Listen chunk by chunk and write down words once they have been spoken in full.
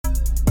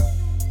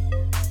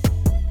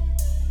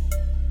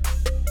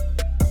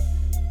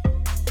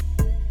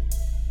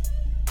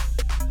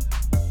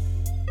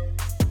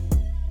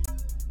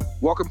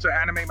Welcome to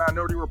Anime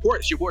Minority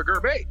Report. It's your boy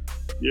Guerby.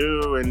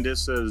 You, and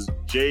this is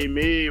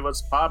Jamie.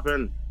 What's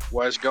poppin'?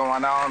 What's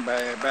going on,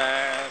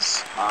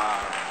 babies?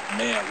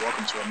 Man,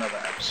 welcome to another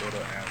episode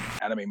of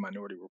Anime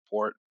Minority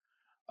Report.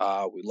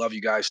 We love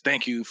you guys.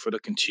 Thank you for the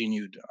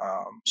continued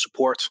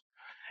support,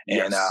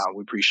 and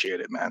we appreciate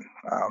it, man.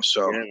 Yeah,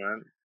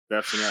 man.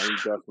 Definitely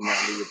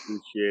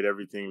appreciate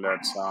everything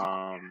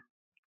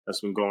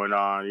that's been going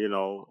on. You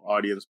know,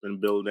 audience been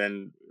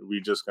building.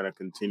 We just gonna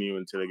continue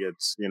until it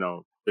gets,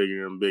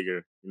 bigger and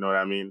bigger. You know what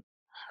I mean?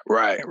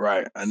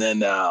 Right. And then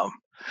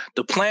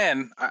the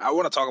plan, I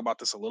want to talk about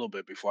this a little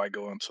bit before I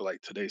go into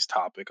like today's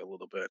topic a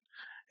little bit.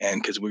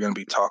 And because we're going to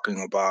be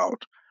talking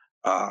about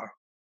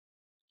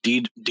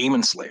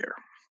Demon Slayer.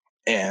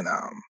 And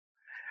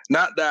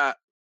not that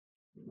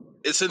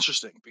it's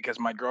interesting because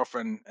my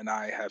girlfriend and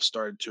I have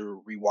started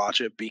to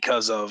rewatch it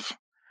because of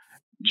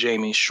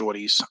Jamie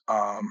Shorty's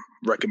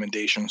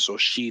recommendation. So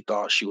she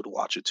thought she would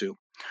watch it too.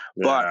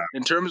 Yeah. But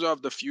in terms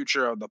of the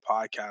future of the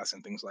podcast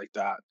and things like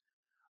that,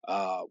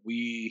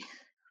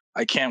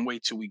 I can't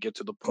wait till we get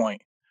to the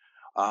point.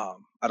 I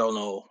don't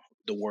know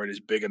the word is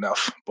big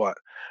enough, but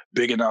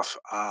big enough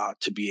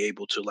to be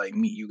able to like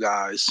meet you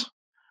guys.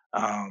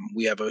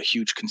 We have a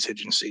huge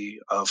contingency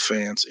of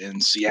fans in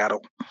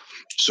Seattle,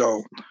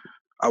 so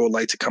I would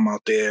like to come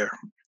out there.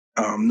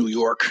 New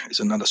York is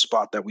another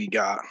spot that we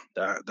got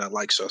that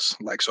likes us,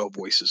 likes our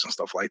voices and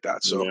stuff like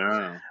that. So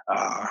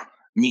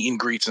meet and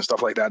greets and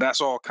stuff like that.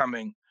 That's all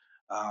coming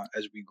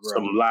as we grow.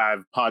 Some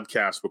live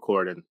podcast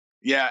recording.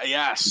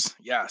 Yes.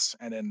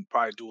 And then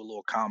probably do a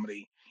little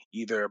comedy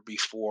either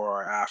before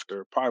or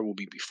after. Probably will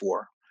be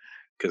before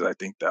because I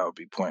think that would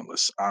be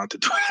pointless to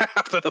do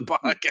after the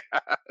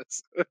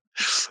podcast.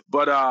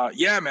 But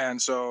yeah, man.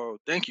 So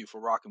thank you for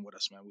rocking with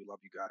us, man. We love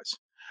you guys.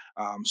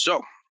 All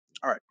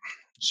right.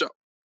 So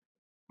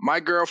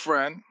my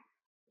girlfriend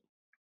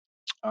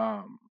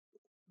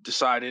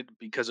decided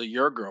because of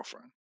your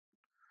girlfriend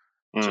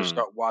to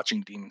start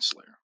watching Demon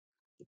Slayer.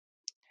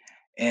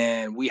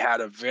 And we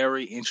had a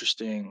very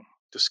interesting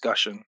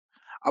discussion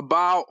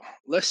about,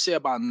 let's say,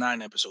 about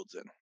 9 episodes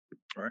in,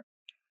 right?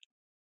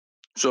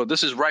 So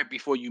this is right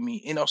before you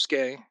meet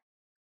Inosuke.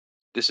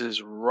 This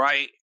is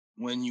right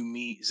when you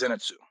meet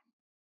Zenitsu.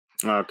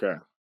 Okay.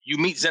 You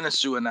meet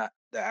Zenitsu in that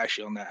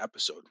actually on that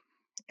episode,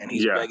 and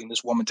he's begging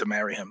this woman to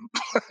marry him.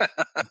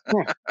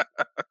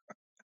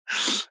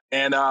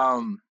 And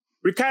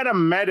we kind of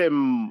met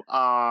him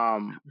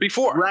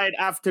before, right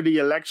after the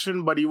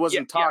election, but he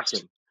wasn't talking.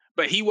 Yes.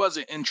 But he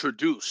wasn't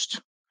introduced.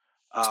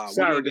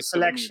 Sorry, the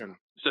selection.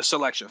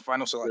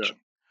 Final selection.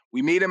 Yeah.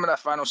 We meet him in that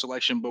final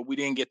selection, but we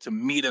didn't get to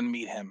meet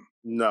him.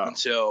 No.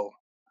 Until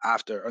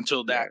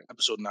that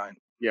episode 9.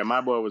 Yeah,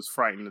 my boy was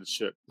frightened of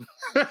shit.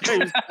 He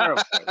was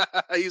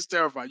terrified. He was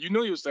terrified. You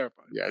knew he was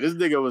terrified. Yeah, this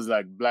nigga was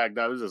like blacked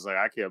out. He was just like,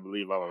 I can't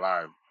believe I'm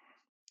alive.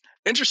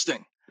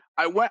 Interesting.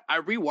 I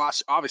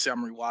rewatched. Obviously,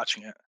 I'm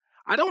rewatching it.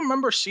 I don't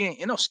remember seeing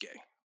Inosuke.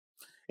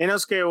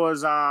 Inosuke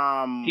was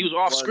he was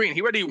off screen.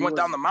 He went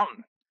down the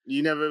mountain.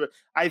 You never.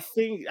 I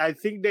think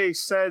they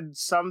said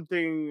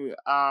something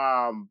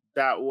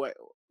that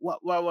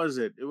what was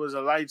it? It was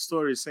a light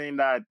story saying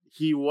that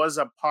he was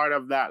a part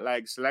of that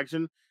like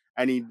selection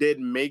and he did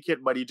make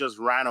it, but he just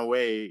ran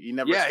away. He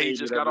never. Yeah, he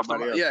just got off the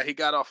mountain. Yeah, he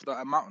got off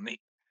the mountain.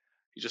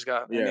 He just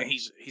got. Yeah. And then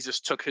he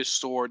just took his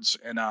swords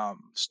and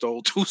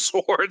stole 2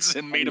 swords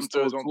and made him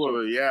to his own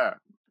sword. Yeah.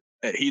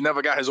 He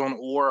never got his own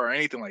oar or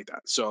anything like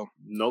that. So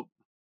nope.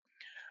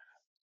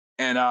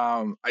 And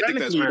I think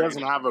that's he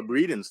doesn't have a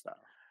breathing style.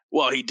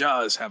 Well, he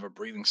does have a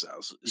breathing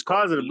style. He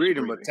calls it a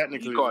breathing, but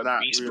technically it's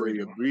not really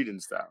a breathing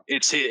style.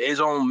 It's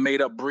his own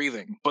made-up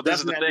breathing. But this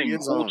is the thing.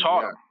 Who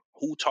taught him?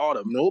 Who taught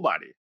him?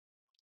 Nobody.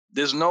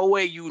 There's no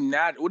way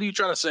what are you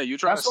trying to say? You're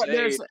trying to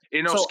say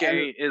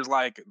Inosuke is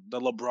like the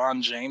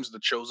LeBron James, the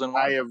chosen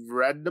one? I have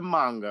read the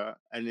manga,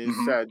 and it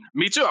said...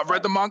 Me too. I've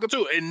read the manga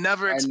too. It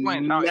never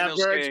explained how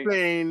Never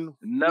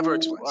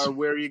explains or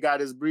where he got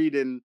his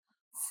breathing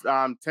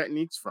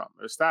techniques from,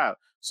 or style.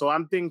 So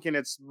I'm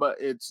thinking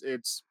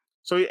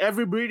so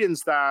every breathing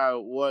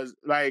style was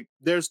like,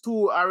 there's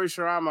 2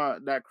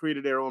 Arishirama that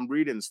created their own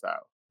breathing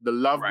style. The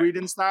love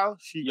breathing style,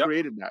 she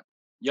created that.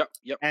 Yep.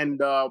 And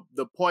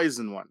the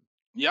poison one.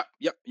 Yep.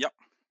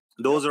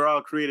 Those are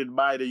all created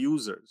by the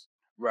users.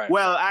 Right.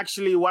 Well,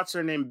 actually, what's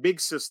her name? Big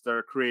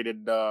Sister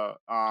created the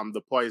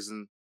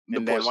poison.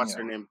 Then what's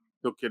her name?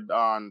 Took it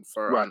on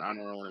on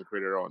her own and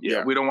created her own.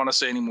 Yeah, we don't want to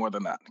say any more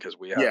than that because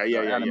we have the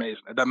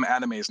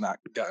anime is not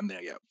gotten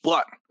there yet.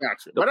 But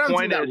gotcha. But I don't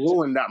think that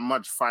ruined that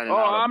much finding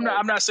out.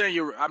 I'm not saying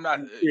you're. I'm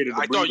not.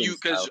 I thought you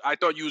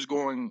was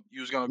going.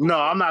 You was going to. No,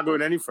 I'm not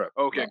going any further.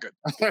 Okay, good.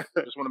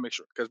 Just want to make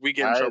sure because we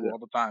get in trouble all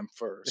the time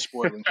for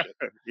spoiling shit.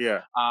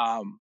 Yeah.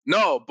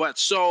 No, but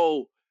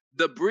so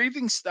the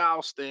breathing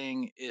styles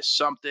thing is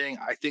something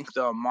I think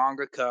the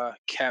mangaka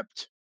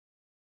kept.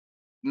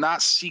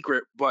 Not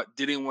secret, but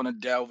didn't want to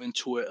delve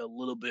into it a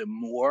little bit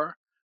more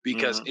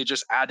because it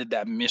just added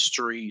that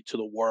mystery to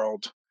the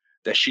world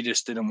that she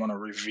just didn't want to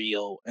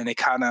reveal. And it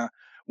kind of,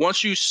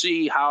 once you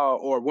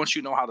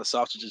know how the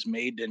sausage is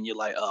made, then you're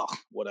like, oh,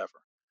 whatever.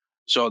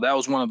 So that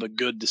was one of the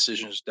good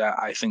decisions that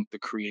I think the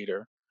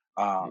creator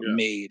Yeah.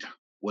 made,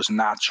 was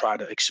not try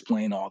to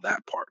explain all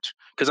that part,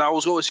 because I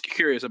was always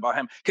curious about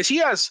him, because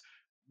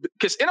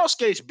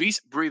Inosuke's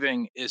beast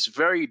breathing is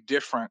very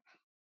different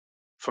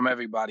from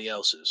everybody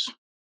else's.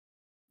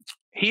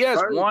 He has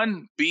Very.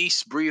 one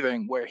beast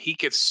breathing where he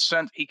could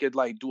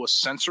like do a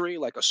sensory,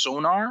 like a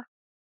sonar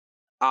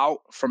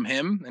out from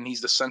him, and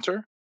he's the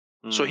center.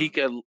 So he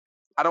could,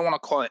 I don't want to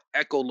call it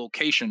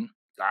echolocation.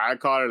 I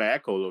call it an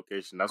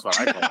echolocation. That's what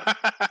I call it.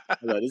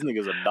 Like, this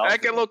nigga's a dolphin.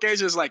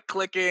 Echolocation is like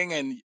clicking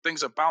and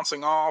things are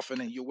bouncing off,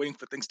 and then you're waiting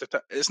for things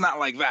to it's not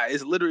like that.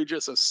 It's literally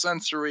just a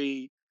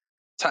sensory.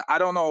 I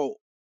don't know.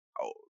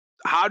 Oh,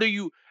 how do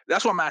you?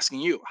 That's what I'm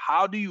asking you.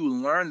 How do you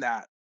learn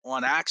that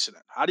on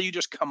accident? How do you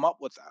just come up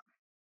with that?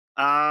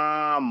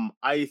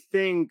 I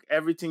think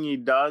everything he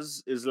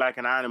does is like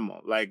an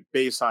animal, like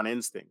based on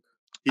instinct.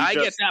 I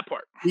get that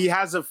part. He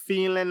has a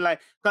feeling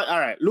like, all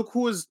right, look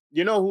who's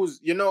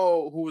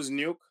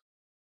Nuke?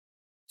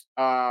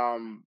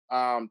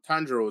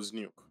 Tanjiro's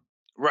Nuke.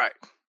 Right.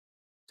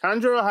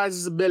 Tanjiro has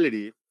his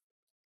ability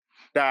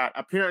that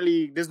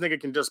apparently this nigga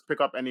can just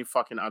pick up any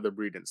fucking other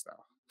breeding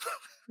style.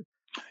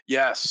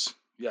 Yes.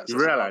 You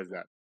realize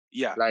that?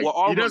 Yeah. Like,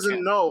 well, he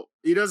doesn't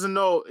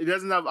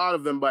have all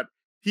of them, but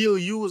he'll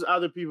use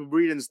other people's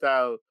breeding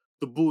style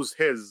to boost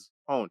his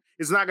own.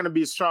 It's not going to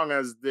be as strong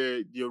as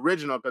the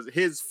original, because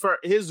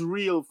his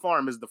real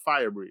form is the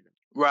fire breathing.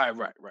 Right.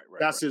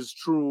 That's his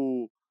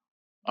true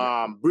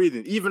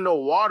breathing. Even though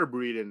water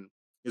breathing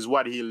is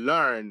what he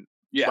learned,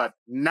 but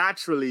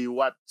naturally,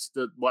 what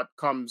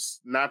comes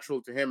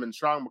natural to him and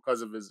strong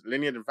because of his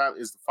lineage and family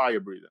is the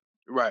fire breathing.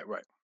 Right.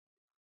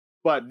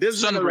 But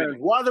this nigga learns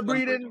water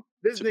breathing.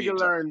 This nigga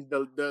learns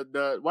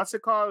the what's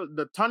it called?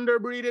 The thunder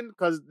breathing,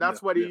 because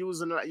that's what he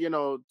using,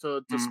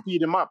 to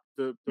speed him up,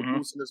 to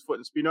boost his foot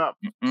and speed him up.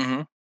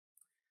 Mm-hmm.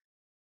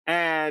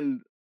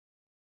 And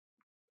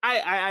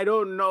I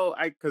don't know,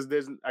 because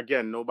there's,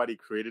 again, nobody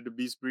created the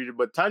beast breeder,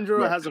 but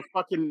Tanjiro has a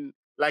fucking,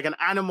 like, an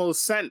animal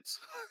scent.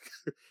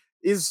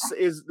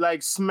 is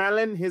like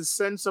smelling, his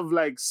sense of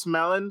like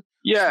smelling.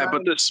 Yeah,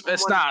 but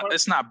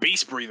it's not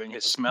beast breathing,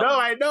 his smell. No,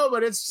 I know,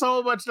 but it's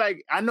so much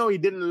like, I know he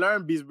didn't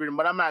learn beast breathing,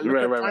 but I'm like, look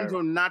at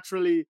Tanjiro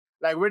naturally,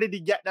 like, where did he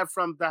get that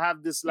from to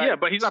have this, like... Yeah,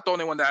 but he's not the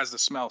only one that has the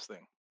smell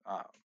thing.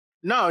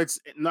 No, it's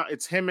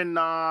him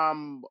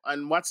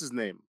and what's his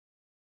name?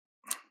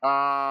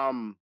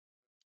 Yurikoi?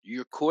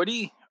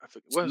 I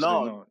forget, what's his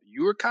name?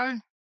 Yurikai?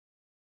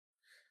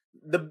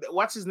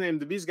 What's his name?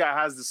 The beast guy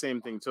has the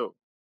same thing too.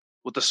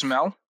 With the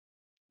smell?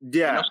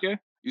 Yeah. Inosuke?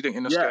 You think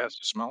Inosuke has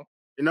the smell?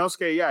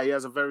 Inosuke, yeah, he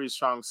has a very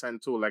strong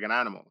scent too, like an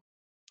animal.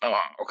 Oh,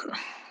 okay.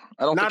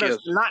 I don't think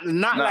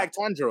not like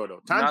Tanjiro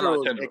though.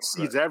 Tanjiro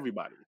exceeds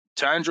everybody.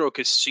 Tanjiro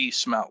can see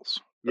smells.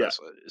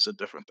 It's a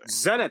different thing.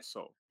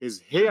 Zenitsu,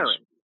 his hearing.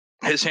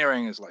 His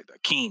hearing is like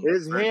that, keen.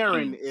 His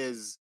hearing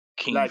is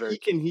keen, like he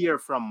can hear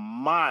from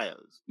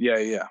miles.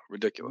 Yeah,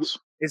 ridiculous.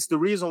 It's the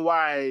reason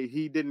why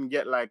he didn't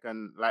get like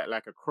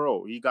a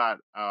crow. He got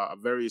a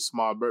very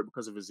small bird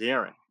because of his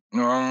hearing.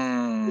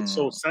 It's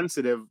so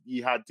sensitive. He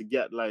had to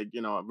get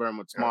very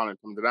much small and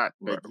come to that.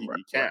 He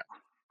can't.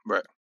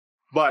 Right.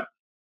 But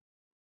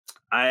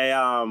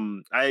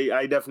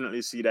I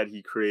definitely see that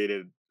he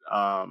created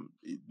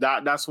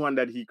that's one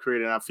that he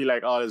created. And I feel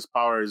like all his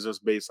power is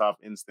just based off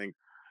instinct.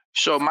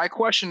 So my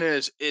question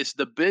is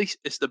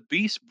the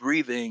beast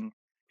breathing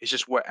is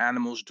just what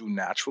animals do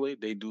naturally?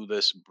 They do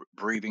this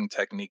breathing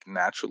technique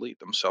naturally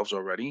themselves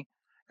already,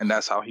 and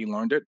that's how he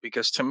learned it?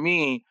 Because to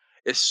me,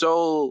 it's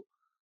so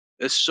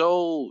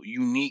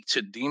unique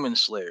to demon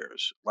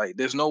slayers. Like,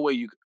 there's no way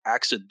you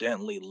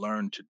accidentally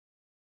learn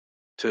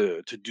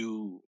to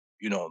do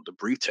the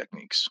breathe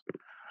techniques.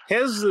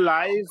 His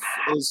life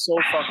is so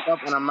fucked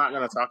up, and I'm not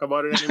gonna talk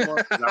about it anymore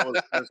because I was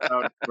stressed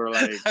out for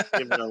like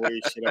giving away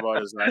shit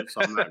about his life,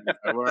 so I'm not gonna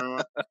talk about it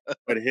anymore.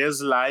 But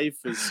his life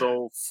is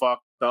so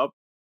fucked up,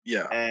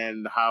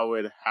 and how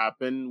it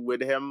happened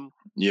with him,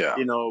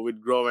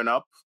 with growing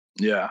up,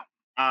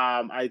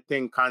 I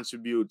think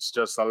contributes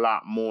just a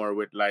lot more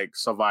with like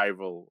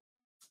survival.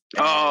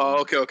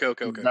 Okay.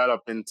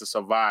 Developing to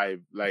survive,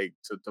 like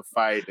to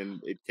fight, and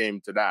it came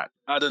to that.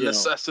 Out of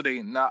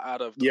necessity, not out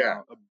of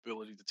the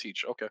ability to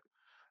teach. Okay,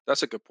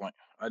 that's a good point.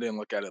 I didn't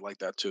look at it like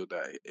that too.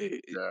 That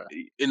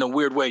in a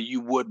weird way,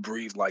 you would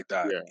breathe like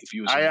that if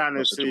you was. I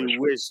honestly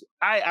wish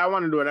I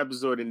want to do an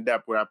episode in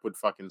depth where I put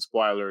fucking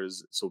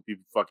spoilers so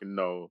people fucking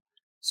know,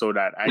 so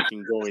that I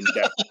can go in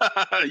depth.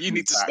 You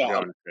need to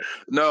stop.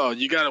 No,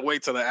 you gotta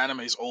wait till the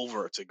anime's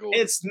over to go.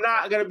 It's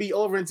not gonna be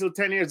over until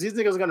 10 years. These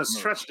niggas are gonna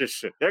stretch this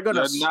shit. They're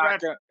gonna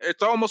stretch.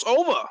 It's almost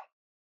over.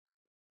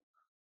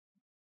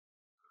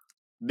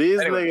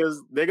 These niggas,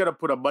 they're gonna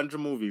put a bunch of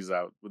movies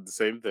out with the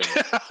same thing.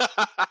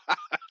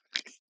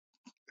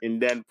 And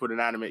then put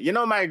an anime.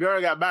 My girl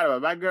got mad about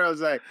it. My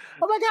girl's like,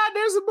 "Oh my god,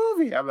 there's a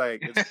movie." I'm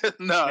like,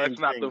 "No, it's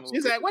not the movie."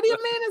 She's like, "What do you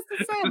mean it's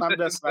the same?" I'm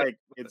just like,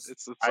 "It's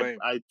the same."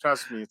 I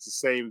trust me, it's the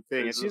same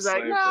thing. And she's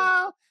like,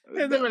 "No."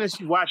 And then when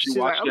she watched, she's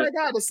like, "Oh my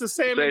god, it's the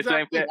same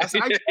exact thing." I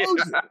told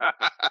you.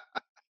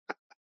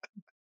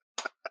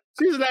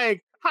 She's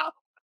like, how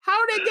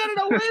are they getting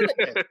away with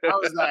it? I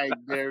was like,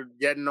 they're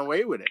getting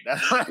away with it.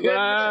 That's what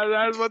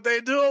that's what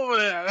they do over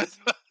there.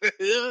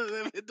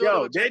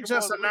 Yo, they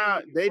just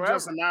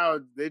announced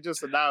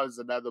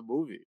another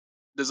movie.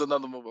 There's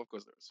another movie, of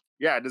course there is.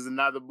 Yeah, there's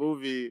another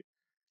movie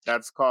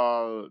that's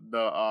called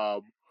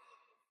the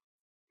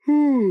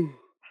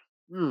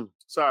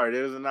sorry,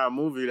 there's another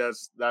movie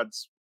that's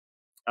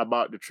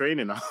about the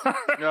training.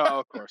 No,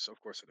 of course it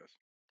is.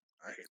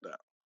 I hate that.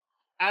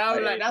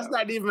 I'm like, that's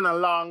not even a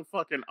long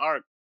fucking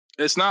arc.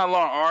 It's not a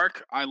long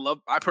arc. I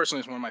personally,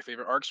 it's one of my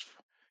favorite arcs.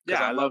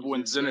 Because I love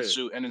when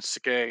Zenitsu and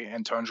Inosuke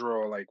and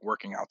Tanjiro are like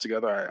working out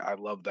together. I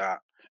love that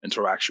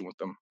interaction with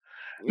them.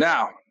 Yeah.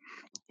 Now,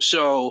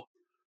 so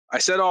I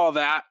said all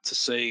that to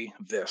say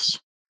this.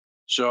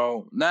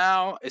 So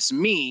now it's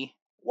me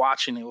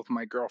watching it with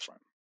my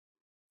girlfriend.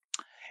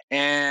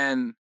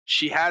 And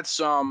she had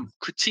some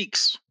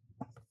critiques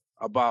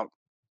about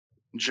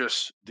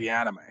just the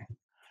anime.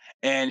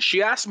 And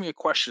she asked me a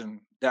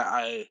question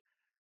that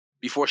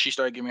before she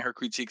started giving her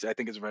critiques, I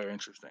think it's very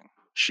interesting.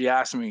 She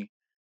asked me,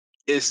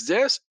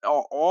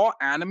 are all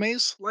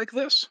animes like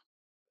this?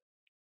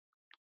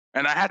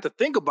 And I had to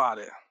think about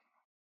it.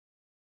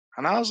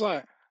 And I was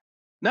like,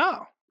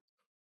 no.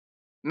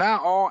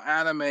 Not all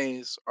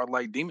animes are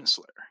like Demon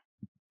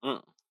Slayer.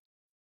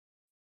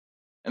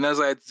 And I was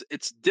like,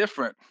 it's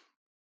different.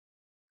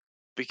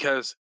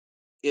 Because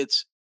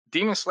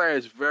Demon Slayer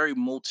is very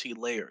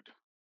multi-layered.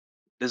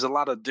 There's a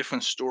lot of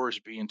different stories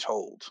being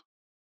told.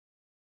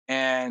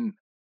 And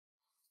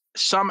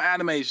some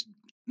animes,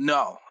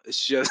 no,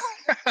 it's just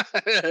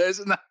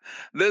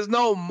there's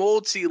no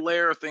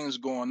multi-layer things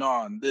going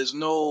on. There's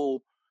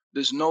no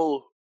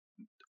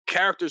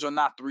characters are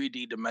not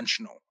 3D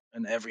dimensional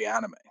in every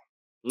anime.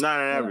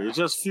 Not in every. It's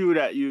just few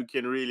that you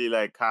can really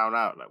like count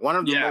out. Like one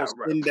of the most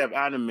in-depth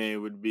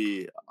anime would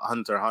be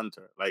Hunter x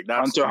Hunter. Like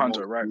that's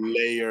Hunter, right?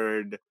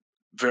 Layered,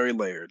 very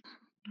layered.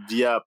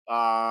 Yep.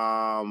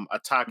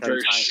 Attack on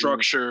very Titan.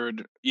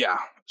 Structured. Yeah.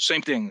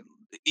 Same thing.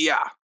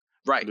 Yeah.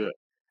 Right. Yeah.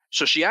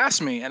 So she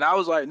asked me, and I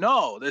was like,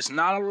 no, there's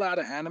not a lot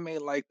of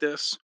anime like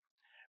this.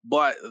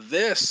 But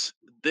this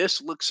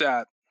looks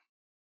at,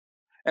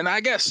 and I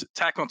guess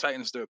Attack on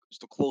Titan is the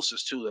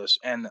closest to this,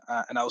 and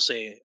I would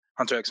say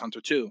Hunter x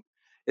Hunter too,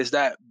 is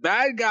that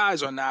bad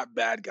guys are not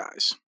bad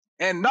guys.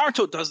 And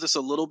Naruto does this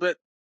a little bit.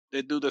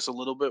 They do this a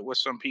little bit with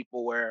some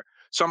people where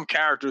some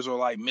characters are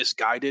like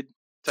misguided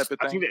type of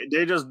thing. I think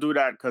they just do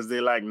that because they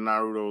like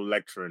Naruto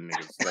lecturing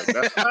niggas. Like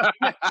that's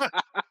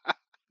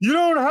you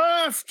don't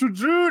have to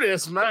do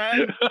this,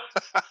 man.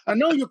 I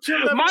know you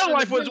killed everyone. My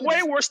life was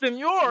way worse than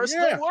yours.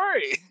 Yeah. Don't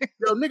worry.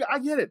 Yo, nigga, I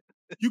get it.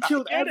 You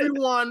killed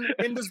everyone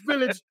in this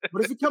village,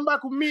 but if you come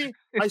back with me,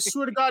 I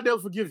swear to God, they'll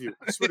forgive you.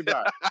 I swear to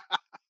God.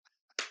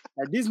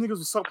 Like, these niggas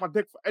will suck my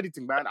dick for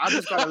anything, man. I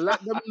just gotta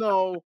let them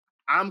know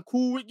I'm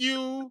cool with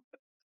you.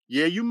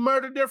 Yeah, you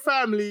murdered their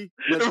family,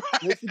 but they'll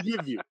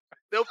forgive you.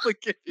 They'll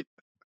forgive you.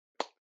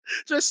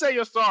 Just say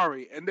you're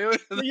sorry, and you're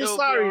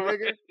sorry,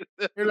 nigga.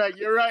 You're like,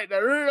 you're right.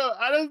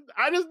 I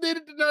just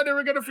needed to know they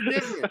were gonna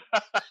forgive me,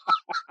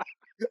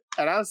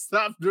 and I'll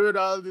stop doing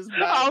all this.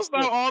 I'll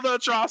stop all the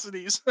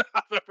atrocities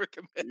I've ever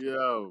committed.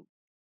 Yo,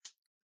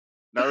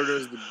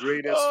 Naruto's the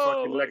greatest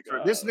fucking lecturer.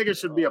 God. This nigga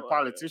should be a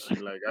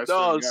politician. Like,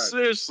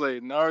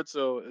 seriously,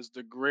 Naruto is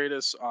the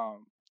greatest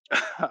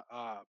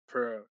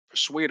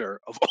persuader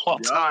of all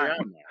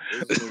time.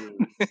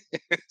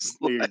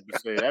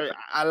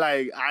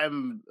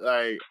 I'm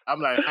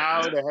like,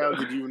 how the hell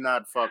did you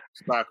not fuck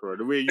Sakura?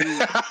 The way you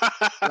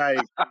like,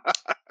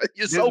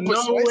 there's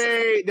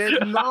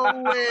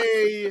no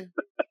way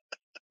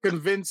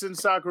convincing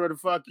Sakura to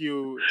fuck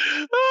you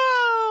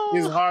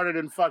is harder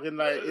than fucking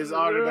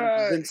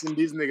convincing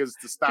these niggas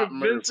to stop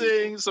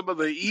convincing some of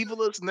the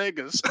evilest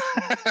niggas.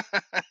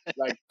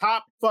 Like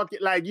top fucking,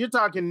 like you're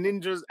talking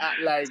ninjas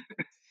at like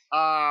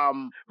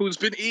who's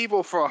been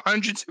evil for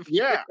hundreds of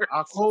years. Yeah,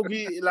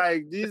 Akogi,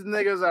 like these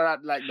niggas are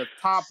at like the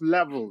top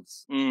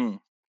levels.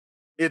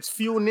 It's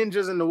few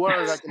ninjas in the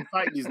world that can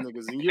fight these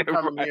niggas, and you're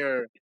coming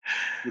here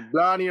with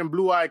blondie and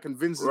blue eye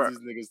convincing these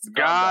niggas to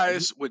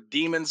guys with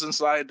demons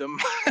inside them.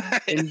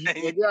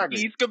 Exactly.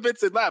 He's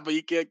convincing that, but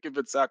you can't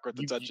convince Sakura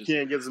to touch him. You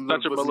can't get some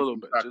touch him a little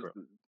bit.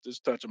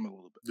 Just touch him a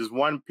little bit. Just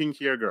one pink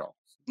hair girl.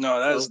 No,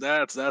 that's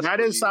that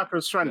is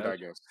Sakura's strength, I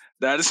guess.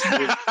 That is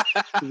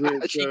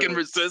she can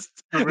resist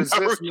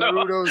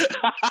Naruto's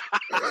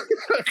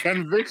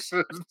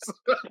convictions.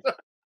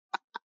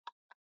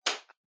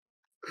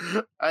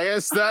 I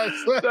guess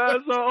that's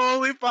the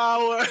only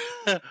power.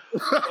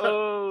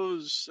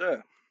 Oh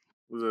shit!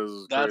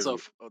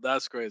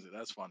 That's crazy.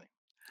 That's funny.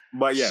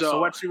 But yeah, so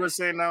what she was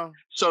saying now?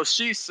 So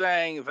she's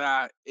saying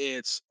that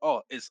it's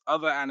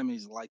other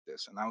animes like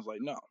this, and I was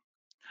like, no.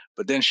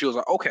 But then she was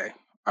like, okay,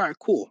 all right,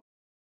 cool,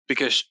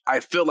 because I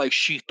feel like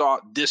she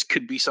thought this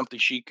could be something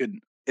she could,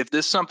 if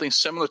there's something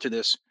similar to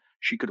this,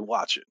 she could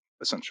watch it.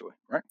 Essentially,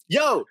 right?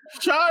 Yo,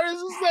 Char is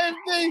the same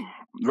thing.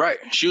 Right.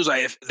 She was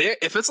like,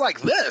 if it's like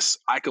this,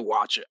 I could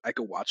watch it. I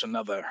could watch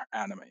another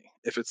anime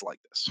if it's like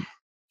this.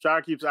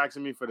 Char keeps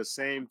asking me for the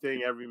same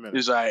thing every minute.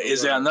 He's like,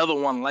 is there another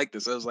one like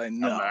this? I was like,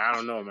 no. I'm like, I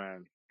don't know,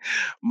 man.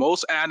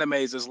 Most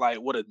animes is like,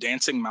 what, a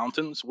Dancing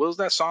Mountains? What was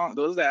that song?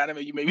 What was the anime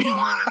you made me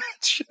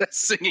watch?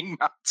 Singing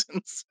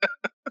Mountains.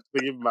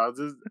 Singing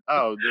Mountains?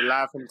 Oh, The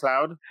Laughing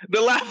Cloud? The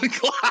Laughing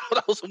Cloud.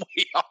 I was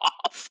way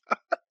off.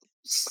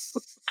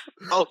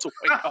 I was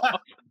way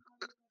off.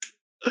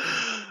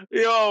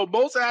 Yo,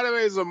 most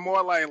animes are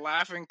more like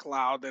Laughing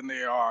Cloud than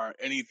they are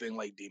anything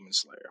like Demon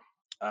Slayer.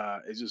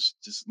 It's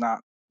just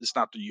not. It's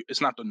not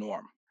the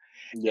norm.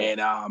 Yeah.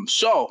 And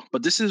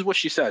but this is what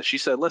she said. She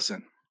said,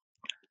 "Listen,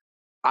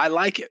 I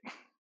like it."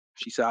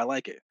 She said, "I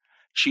like it."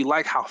 She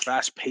liked how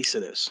fast paced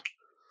it is,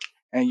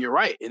 and you're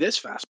right. It is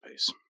fast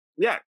paced.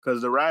 Yeah,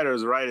 because the writer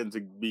is writing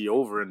to be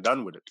over and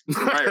done with it.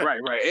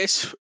 Right.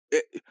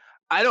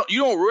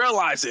 You don't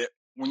realize it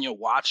when you're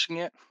watching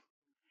it,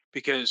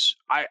 because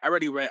I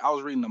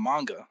was reading the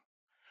manga,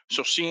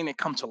 so seeing it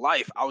come to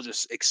life, I was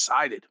just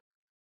excited.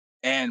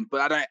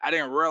 But I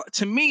didn't realize.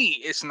 To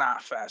me, it's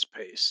not fast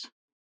paced,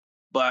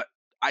 but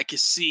I can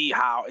see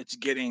how it's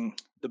getting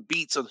the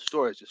beats of the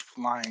story is just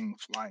flying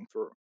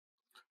through.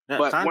 Yeah,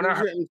 but when they're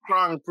getting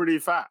strong pretty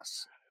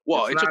fast.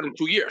 Well, it took them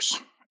 2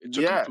 years. It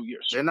took them 2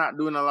 years. They're not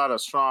doing a lot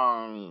of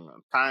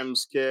strong time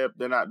skip.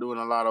 They're not doing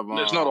a lot of.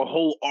 There's not a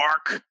whole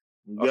arc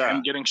of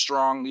him getting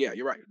strong. Yeah,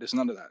 you're right. There's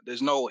none of that.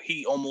 There's no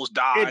he almost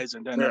dies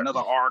and then another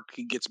arc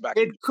he gets back.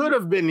 It could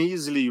have been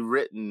easily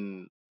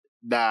written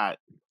that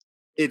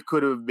it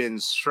could have been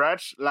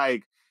stretched.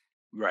 Like,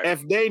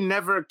 if they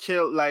never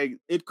kill, like,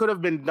 it could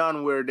have been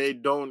done where they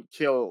don't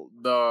kill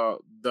the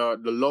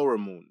lower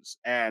moons,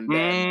 and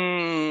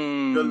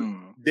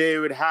then they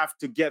would have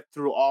to get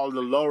through all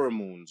the lower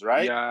moons,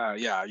 right?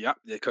 Yeah.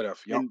 They could have.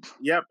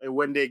 Yep. And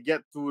when they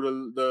get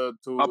through the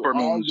upper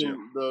moons,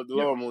 the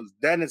lower moons,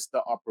 then it's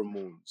the upper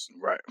moons,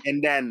 right?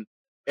 And then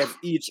if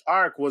each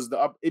arc was the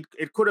up,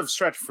 it could have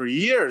stretched for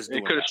years.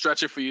 It could have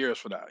stretched it for years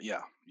for that.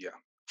 Yeah.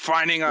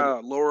 Finding a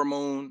lower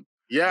moon.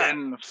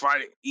 Then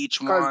fighting each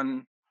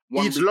one.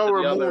 Each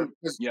lower moon,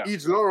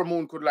 each lower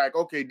moon could, like,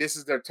 okay, this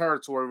is their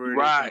territory where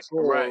they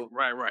control,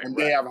 right, and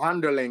they have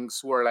underlings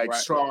who are like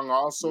strong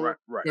also.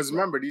 Because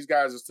remember, these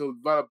guys are still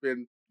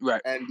developing,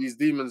 and these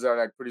demons are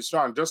like pretty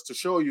strong. Just to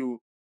show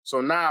you,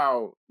 so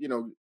now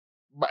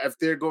but if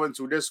they're going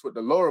through this with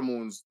the lower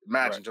moons,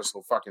 imagine just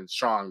how fucking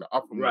strong the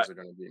upper moons are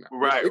going to be now.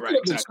 It could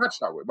have been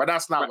stretched that way, but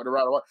that's not what the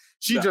writer was.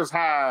 She just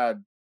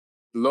had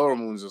the lower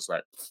moons just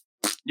like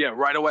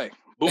right away,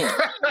 boom,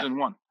 in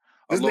one.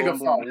 This nigga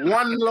fought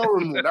one lower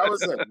moon. That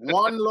was it.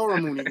 One lower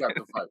moon he got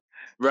to fight.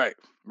 Right.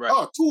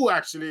 Oh, two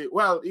actually.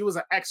 Well, he was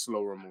an X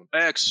lower moon.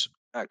 X.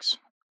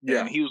 Yeah.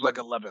 And he was like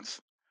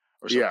 11th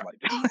or something like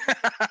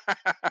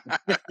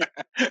that.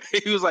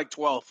 He was like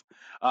 12th.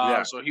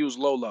 So he was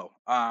low.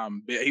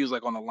 He was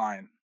like on the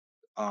line.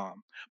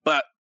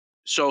 But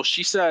so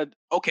she said,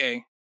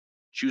 okay.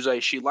 She was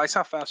like, she likes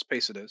how fast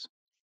paced it is.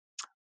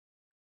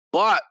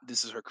 But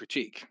this is her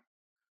critique.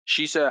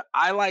 She said,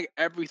 I like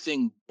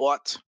everything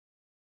but.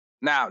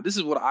 Now, this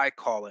is what I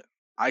call it.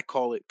 I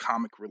call it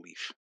comic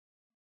relief,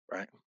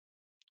 right?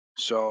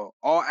 So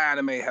all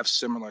anime have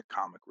similar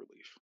comic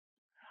relief.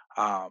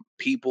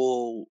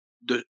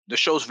 The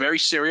show's very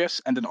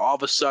serious, and then all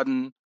of a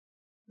sudden,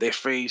 their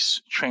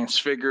face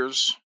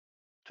transfigures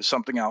to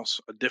something else,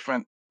 a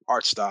different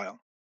art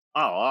style. Oh,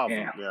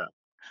 awesome. Yeah.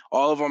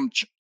 All of them,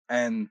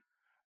 and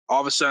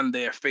all of a sudden,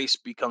 their face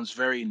becomes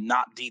very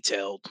not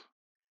detailed,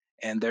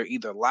 and they're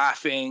either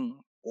laughing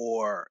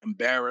or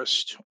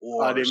embarrassed,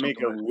 or they make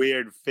a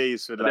weird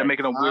face. They're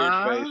making a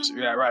weird face.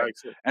 Yeah, right.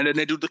 And then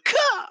they do the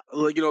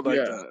like,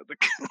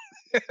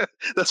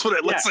 that's what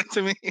it looks like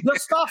to me. The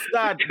stuff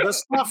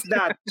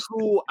that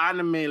true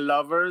anime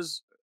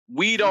lovers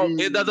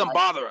it doesn't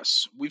bother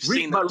us. We've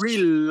seen but we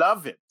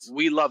love it.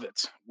 We love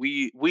it.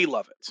 We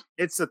love it.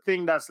 It's a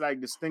thing that's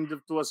like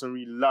distinctive to us, and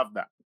we love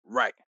that.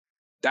 Right.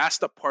 That's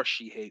the part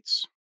she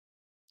hates.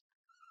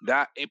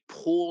 That it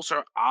pulls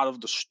her out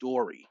of the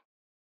story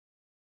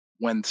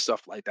when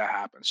stuff like that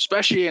happens,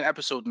 especially in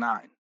episode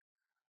 9,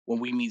 when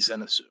we meet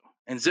Zenitsu.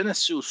 And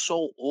Zenitsu is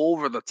so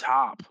over the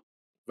top.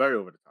 Very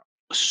over the top.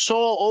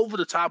 So over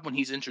the top when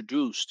he's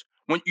introduced.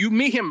 When you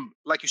meet him,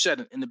 like you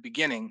said, in the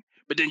beginning,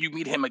 but then you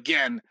meet him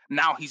again,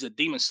 now he's a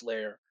demon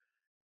slayer.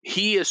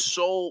 He is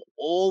so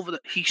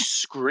he's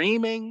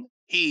screaming.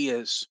 He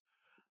is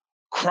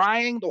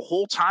crying the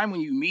whole time when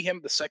you meet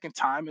him the second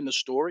time in the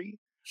story.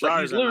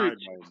 Like, he's literally,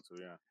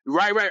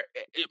 right.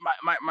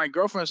 My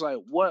girlfriend's like,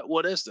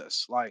 what is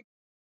this? Like,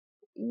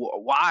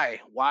 why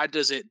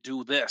does it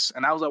do this?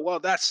 And I was like, well,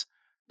 this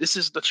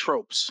is the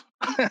tropes.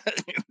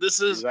 This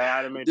is just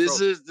anime.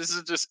 This is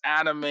just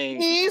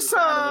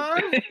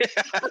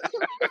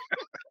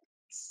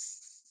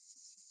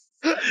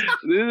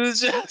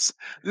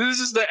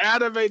the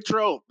anime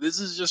trope. This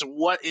is just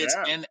what it's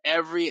in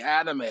every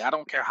anime. I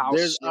don't care how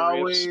there's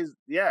serious.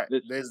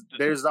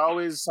 There's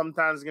always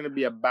sometimes going to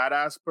be a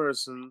badass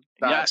person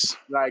that's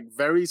like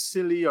very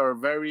silly or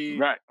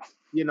very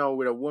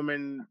with a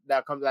woman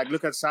that comes, like,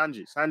 look at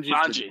Sanji.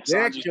 Sanji's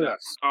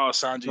ridiculous. Oh,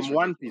 Sanji's from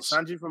One Piece.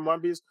 Sanji from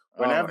One Piece.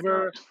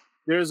 Whenever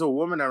there's a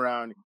woman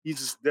around, he's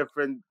just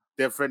different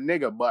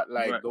nigga, but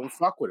like, Right. don't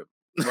fuck with him.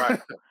 Right.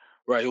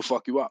 Right. He'll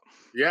fuck you up.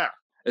 Yeah.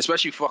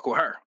 Especially you fuck with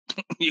her.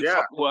 You Yeah.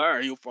 fuck with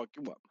her, he'll fuck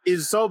you up.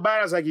 It's so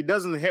bad. It's like he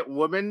doesn't hit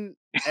women,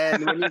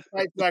 and when he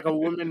fights like a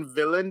woman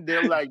villain,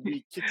 they'll like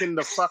be kicking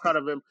the fuck out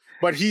of him.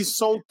 But he's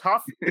so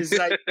tough. It's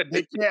like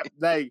they can't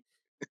like.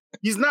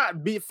 He's not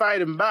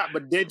fighting back,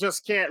 but they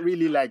just can't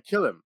really like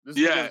kill him. This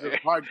nigga's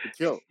just hard to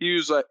kill. He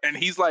was like, and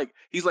he's like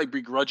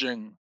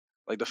begrudging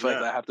like the fact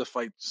that I have to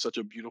fight such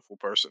a beautiful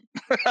person.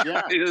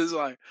 Yeah. It is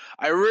like,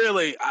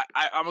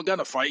 I'm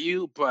gonna fight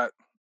you, but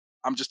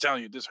I'm just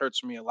telling you, this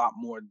hurts me a lot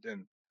more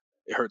than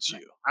it hurts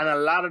you. And a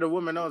lot of the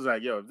women knows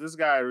like, yo, if this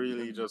guy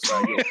really just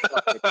like, yo,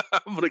 fuck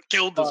I'm gonna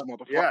kill this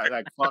motherfucker. Yeah,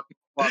 like fuck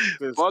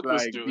this, fuck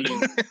like this dude.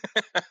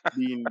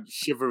 being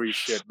shivery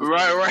shit. This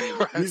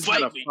Right. He's Fight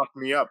gonna me. fuck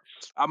me up.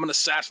 I'm an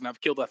assassin.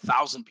 I've killed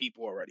 1,000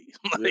 people already.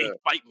 Like,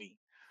 fight me.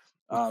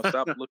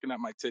 Stop looking at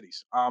my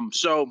titties.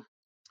 So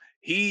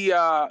he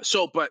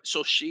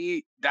so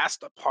she, that's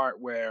the part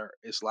where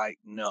it's like,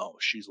 no,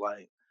 she's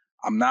like,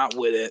 I'm not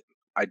with it.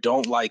 I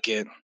don't like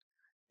it.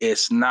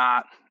 It's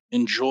not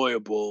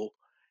enjoyable.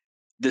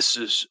 This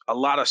is a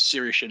lot of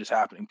serious shit is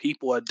happening.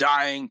 People are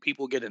dying,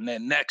 people getting their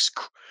necks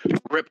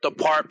ripped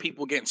apart,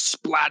 people getting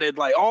splatted,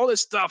 like all this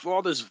stuff,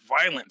 all this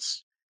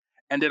violence.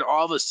 And then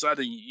all of a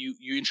sudden you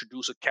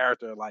introduce a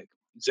character like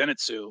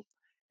Zenitsu,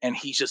 and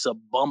he's just a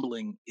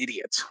bumbling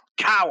idiot,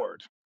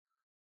 coward.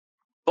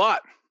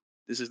 But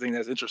this is the thing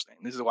that's interesting.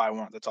 This is why I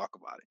wanted to talk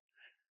about it.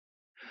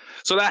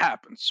 So that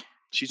happens.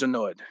 She's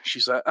annoyed.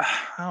 She's like,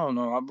 I don't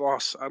know. I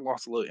lost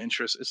a little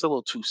interest. It's a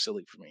little too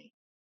silly for me,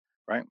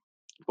 right?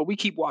 But we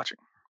keep watching.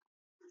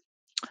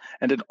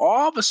 And then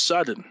all of a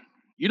sudden,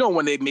 you know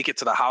when they make it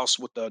to the house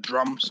with the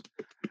drums,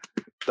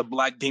 the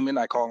black demon,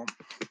 I call him.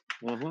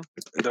 Mm-hmm.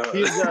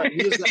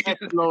 He's the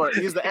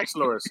X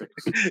lower 6.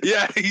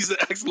 Yeah, he's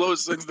the X lower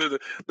 6,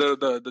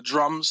 the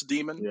drums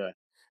demon. Yeah.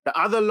 The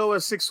other lower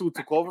 6 who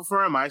took over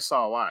for him, I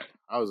saw why.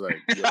 I was like,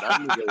 yeah,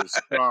 that nigga is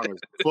strong as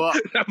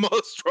fuck. That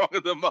most stronger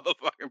than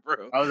motherfucking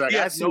bro. I was like,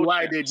 I see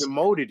why they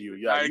demoted you.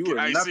 Yeah, you were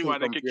I nothing see why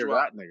they compared kicked you to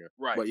out. that nigga.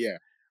 Right. But yeah.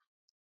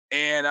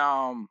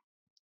 And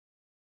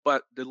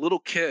but the little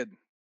kid,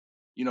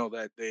 you know,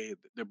 that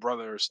their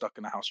brother is stuck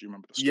in the house. You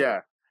remember the story?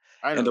 Yeah.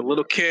 I know. And the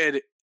little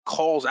kid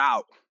calls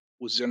out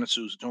what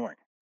Zenitsu's doing.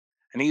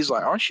 And he's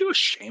like, aren't you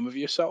ashamed of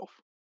yourself?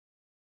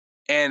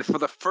 And for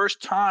the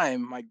first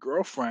time, my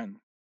girlfriend,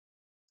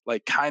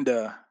 like, kind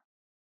of,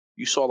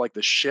 you saw like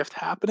the shift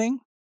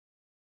happening.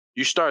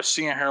 You start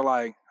seeing her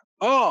like,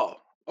 oh,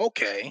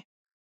 okay,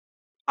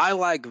 I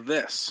like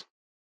this.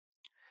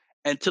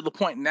 And to the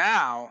point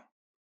now,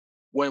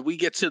 when we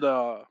get to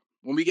the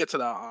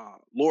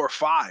lore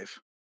 5,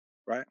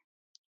 right?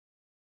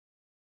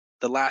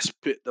 The last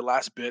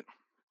bit,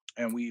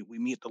 and we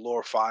meet the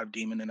lore 5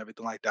 demon and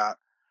everything like that.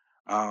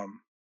 All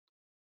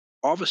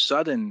of a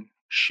sudden,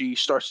 she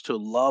starts to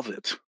love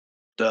it,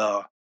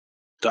 the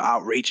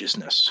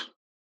outrageousness,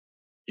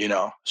 you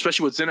know,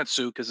 especially with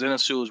Zenitsu, because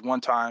Zenitsu was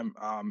one time,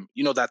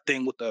 you know, that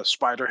thing with the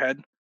spider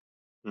head,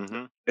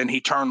 and he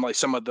turned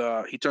some of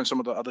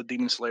the other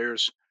demon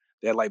slayers.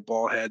 They had like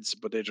bald heads,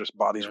 but they're just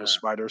bodies with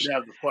spiders. Yeah,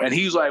 and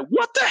he's like,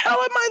 "What the hell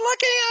am I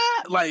looking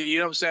at?" Like, you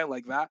know what I'm saying,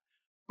 like that.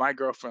 My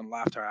girlfriend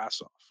laughed her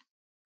ass off,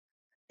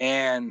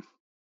 and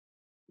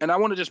I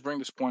want to just bring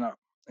this point up,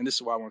 and this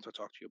is what I wanted to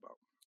talk to you about.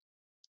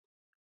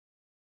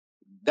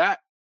 That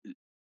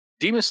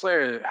Demon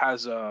Slayer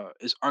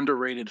is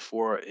underrated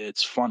for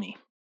its funny.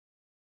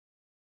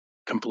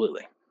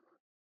 Completely.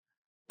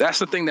 That's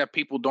the thing that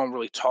people don't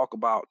really talk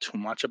about too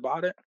much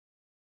about it,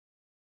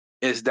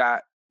 is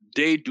that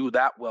they do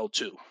that well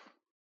too.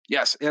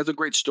 Yes, it has a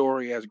great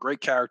story, it has great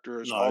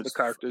characters, all the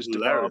characters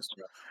developed.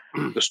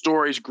 The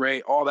story's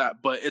great, all that,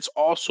 but it's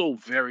also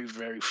very,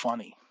 very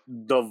funny.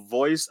 The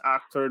voice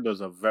actor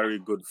does a very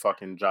good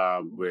fucking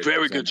job with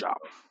Very good job.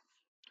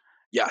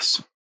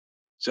 Yes.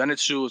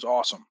 Zenitsu is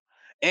awesome.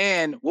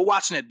 And we're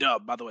watching it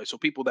dub, by the way. So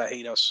people that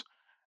hate us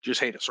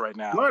just hate us right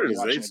now. What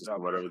is this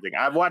about everything?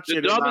 I've watched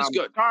it. The dub is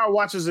good. Carl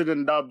watches it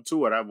in dub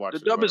too, and I've watched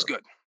it. The dub is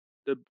good.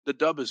 The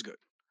dub is good.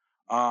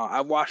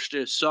 I watched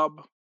it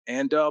sub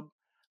and dub.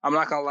 I'm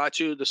not gonna lie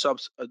to you,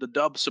 the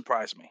dub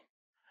surprised me.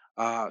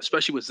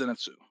 Especially with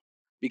Zenitsu.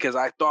 Because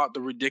I thought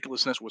the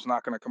ridiculousness was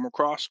not gonna come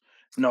across.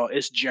 No,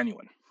 it's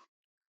genuine.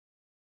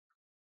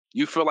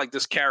 You feel like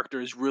this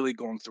character is really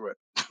going through it.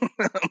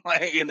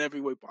 Like in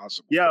every way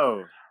possible.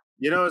 Yo,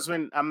 you know, it's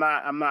when I'm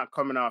not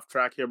coming off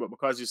track here, but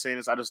because you're saying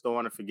this, I just don't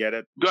want to forget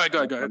it. Go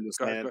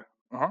ahead.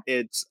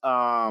 It's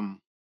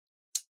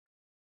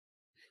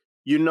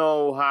you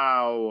know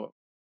how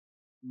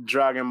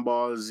Dragon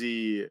Ball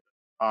Z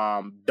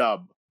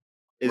dub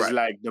is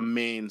like the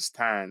main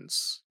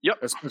stance.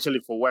 Yep. Especially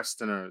for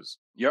Westerners.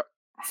 Yep.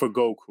 For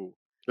Goku.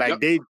 Like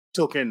they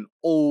took an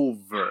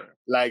over.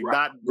 Like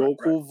that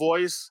Goku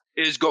voice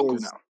is Goku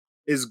now.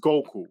 Is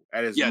Goku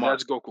at his mark.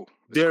 That's Goku.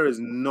 There is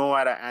no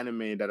other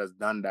anime that has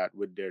done that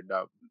with their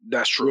dub.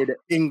 That's true. Where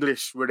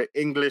the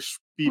English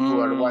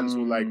people are the ones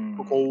who like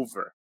took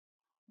over.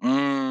 You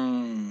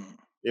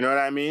know what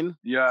I mean?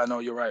 Yeah, no,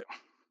 you're right.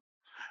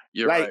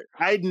 You're Like, right.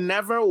 I'd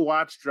never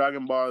watched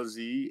Dragon Ball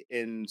Z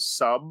in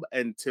sub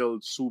until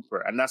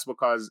Super. And that's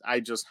because I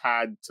just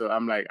had to,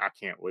 I'm like, I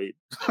can't wait.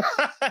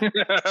 I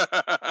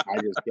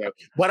just can't.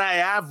 But I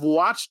have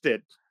watched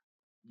it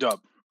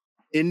Dub.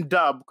 in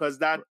dub because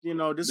that, this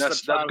is a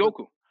That's childhood.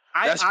 Goku.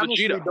 I That's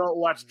honestly Vegeta. don't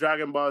watch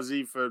Dragon Ball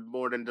Z for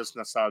more than just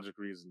nostalgic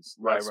reasons.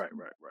 Right.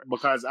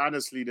 Because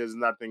honestly, there's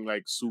nothing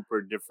like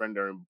super different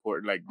or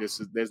important. Like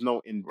there's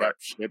no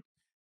in-depth shit.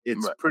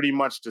 It's Right. pretty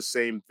much the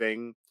same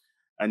thing.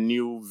 A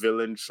new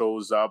villain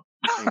shows up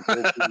and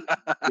Goku's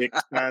dick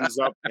stands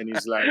up and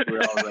he's like,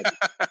 we're all ready.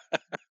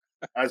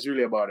 That's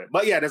really about it.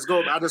 But yeah, let's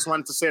go. I just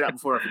wanted to say that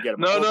before I forget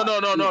about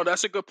it. No.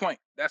 That's a good point.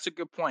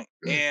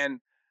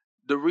 And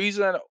the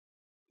reason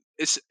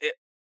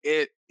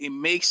it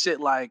makes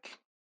it like,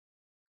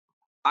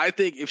 I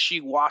think if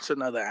she watched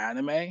another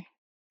anime,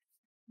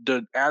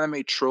 the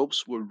anime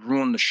tropes would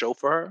ruin the show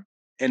for her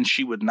and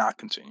she would not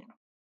continue.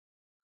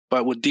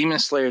 But what Demon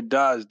Slayer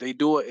does, they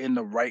do it in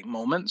the right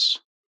moments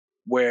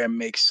where it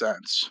makes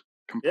sense.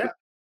 Yeah.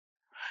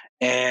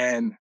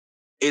 And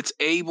it's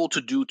able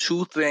to do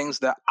two things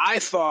that I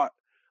thought,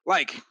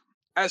 like,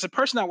 as a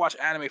person that watched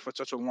anime for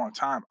such a long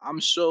time, I'm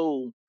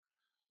so,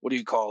 what do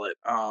you call it?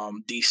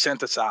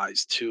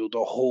 Desensitized to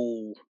the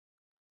whole,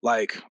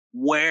 like,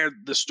 where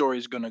the story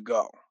is going to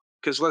go.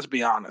 Because let's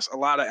be honest, a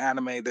lot of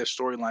anime, their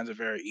storylines are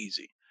very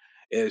easy.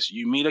 Is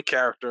you meet a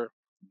character,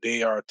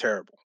 they are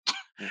terrible,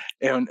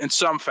 and in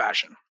some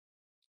fashion,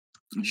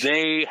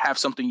 they have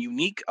something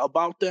unique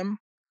about them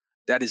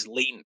that is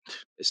latent.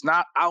 It's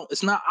not out.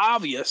 It's not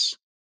obvious,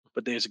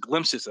 but there's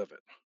glimpses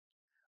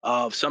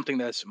of something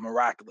that's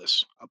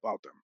miraculous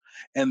about them.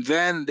 And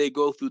then they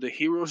go through the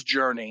hero's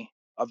journey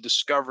of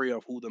discovery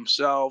of who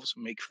themselves,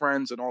 make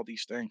friends, and all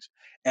these things,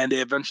 and they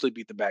eventually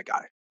beat the bad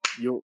guy.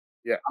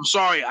 Yeah. I'm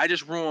sorry, I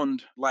just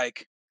ruined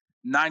like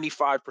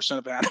 95%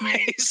 of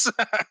animes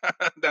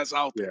that's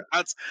out there.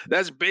 Yeah.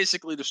 That's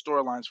basically the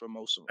storylines for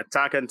most of them.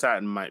 Attack on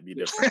Titan might be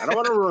different. I don't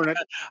want to ruin it.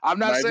 I'm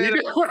not saying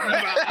it.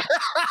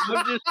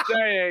 I'm just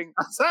saying.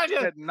 I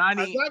said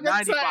 90,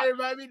 95.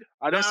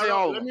 I don't say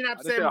all of them. Let me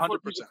not say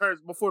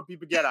it before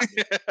people get at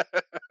me.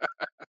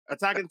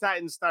 Attack on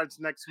Titan starts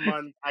next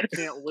month. I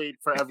can't wait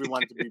for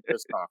everyone to be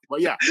pissed off. But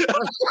yeah.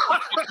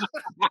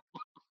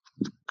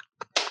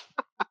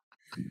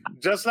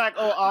 Just like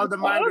all the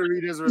manga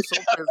readers were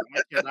so pissed,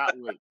 I cannot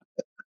wait.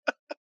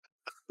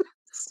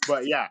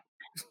 But yeah.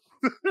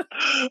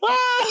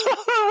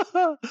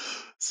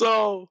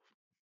 So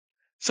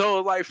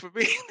like for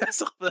me,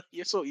 that's all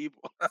you're so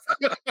evil.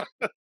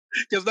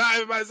 Because now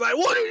everybody's like,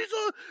 what are you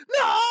doing?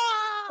 No!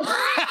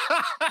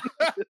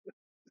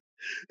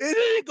 It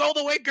didn't go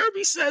the way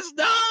Guerby says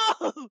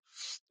no.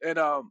 And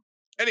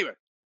anyway,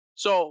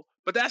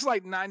 but that's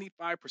like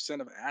 95%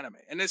 of anime.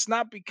 And it's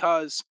not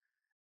because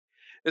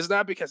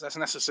that's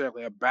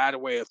necessarily a bad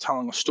way of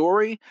telling a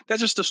story. That's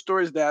just the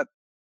stories that,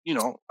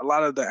 a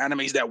lot of the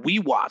animes that we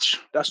watch,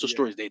 that's the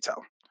stories they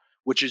tell,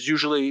 which is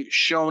usually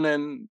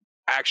shonen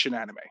action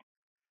anime.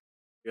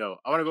 Yo,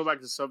 I want to go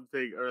back to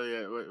something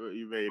earlier what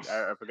you made.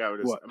 I forgot what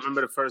it is. I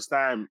remember the first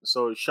time.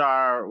 So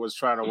Shar was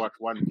trying to watch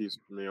One Piece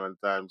with me one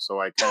time. So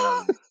I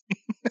kind of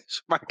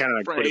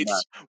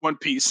hates One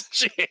Piece.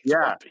 She hates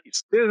One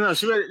Piece.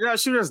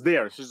 She was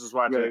there. She's just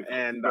watching it.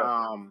 And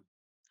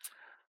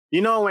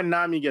when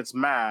Nami gets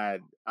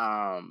mad,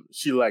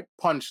 she like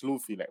punched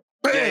Luffy like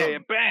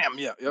bam, bam,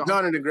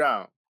 down on the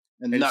ground.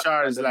 And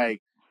Char's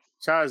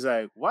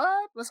like,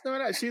 what? What's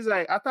going on? She's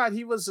like, I thought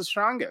he was the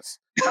strongest.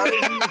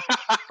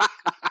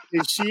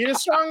 Is she the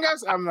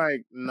strongest? I'm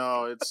like,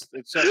 no, it's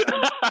just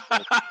like,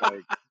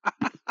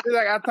 she's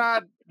like, I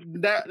thought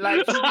that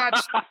like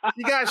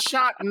he got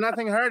shot and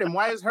nothing hurt him.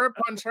 Why is her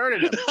punch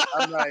hurting him?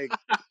 I'm like,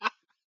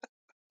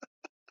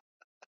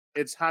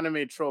 it's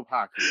anime trope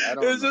hockey.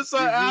 It's just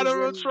an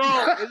anime trope.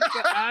 It's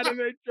an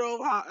anime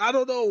trope. I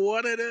don't know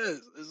what it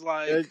is. It's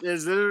like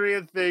it's literally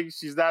a thing.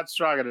 She's not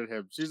stronger than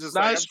him. She's just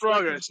not like,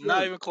 stronger. It's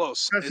not even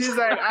close. She's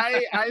like,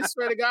 I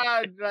swear to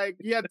God, like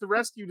he had to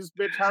rescue this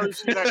bitch. How is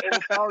she like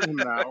overpowering him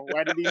now?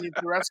 Why did he need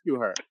to rescue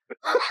her?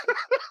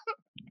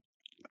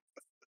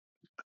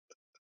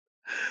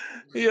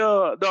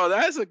 Yeah, no,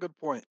 that's a good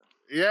point.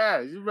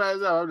 Yeah, you might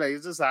as well. I'm like,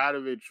 it's just an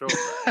anime trope.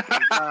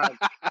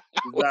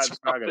 He's not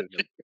stronger than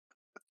him.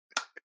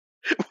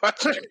 Why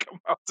did you come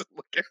out to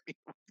look at me?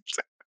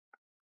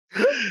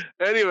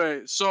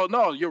 Anyway, so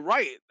no, you're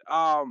right.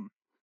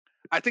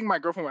 I think my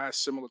girlfriend has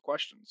similar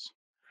questions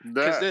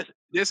because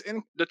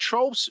the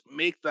tropes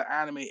make the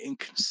anime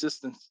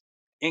inconsistent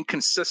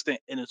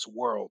in its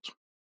world.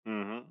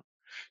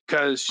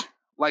 Because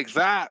like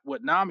that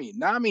with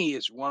Nami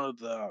is one of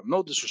the,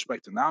 no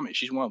disrespect to Nami,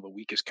 she's one of the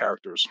weakest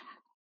characters.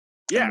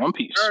 In One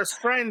Piece. Her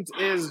strength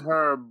is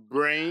her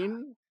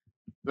brain,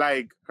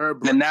 like her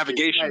brain, the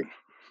navigation. Like,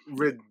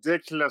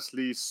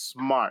 ridiculously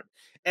smart.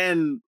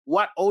 And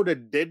what Oda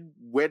did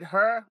with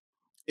her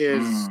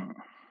is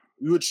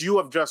which you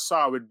have just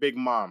saw with Big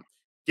Mom.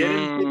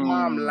 Getting Big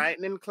Mom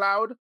Lightning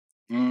Cloud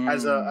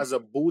as a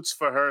boost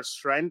for her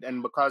strength,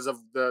 and because of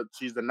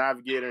she's the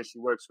navigator and she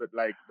works with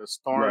like the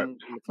storm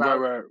in the cloud.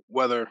 Right.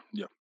 Weather.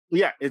 Yeah.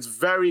 Yeah, it's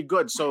very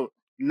good. So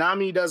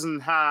Nami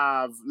doesn't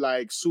have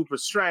like super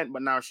strength,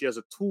 but now she has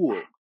a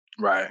tool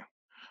Right.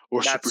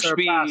 Or that super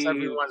surpass speed,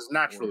 everyone's or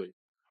naturally.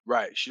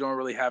 right. She don't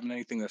really have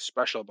anything that's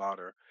special about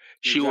her.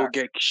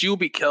 Exactly. She'll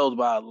be killed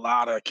by a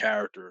lot of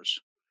characters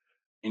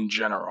in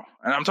general.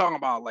 And I'm talking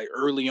about like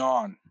early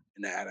on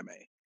in the anime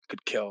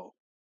could kill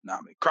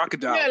Nami.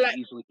 Crocodile Yeah, could like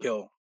easily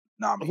kill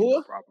Nami, no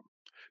who? problem.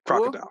 Who?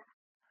 Crocodile.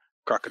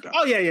 Crocodile.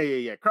 Oh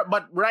yeah.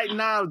 But right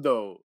now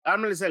though,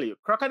 I'm gonna tell you,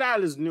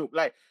 Crocodile is new.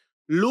 Like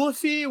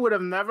Luffy would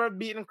have never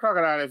beaten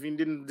Crocodile if he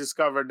didn't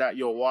discover that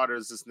your water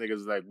is this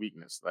nigga's like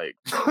weakness. Like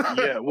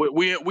Yeah,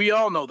 we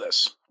all know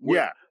this.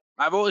 yeah.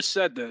 I've always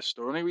said this.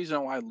 The only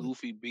reason why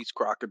Luffy beats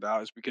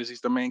Crocodile is because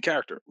he's the main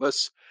character. No,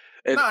 it's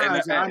And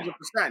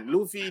 100%.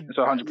 Luffy, it's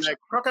 100%. like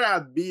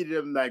Crocodile beat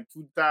him like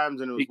 2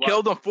 times, and it was He what?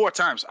 killed him 4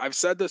 times. I've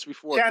said this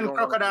before. If you Can don't want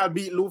to, Crocodile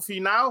beat Luffy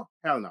now?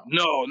 Hell no.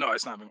 no, no,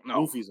 it's not even.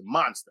 No, Luffy's a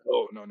monster.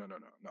 oh, no.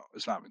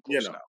 It's not even You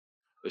close know. now.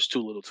 It's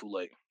too little, too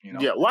late. You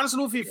know. Yeah. Once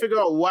Luffy Yeah. figured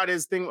out what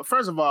his thing,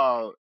 first of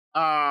all,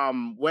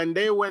 when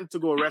they went to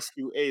go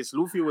rescue Ace,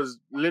 Luffy was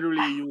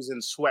literally using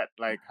sweat,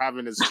 like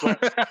having his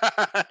sweat,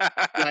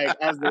 like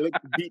as the lick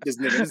to beat this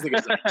nigga.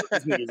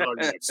 This nigga's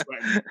already like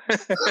sweating.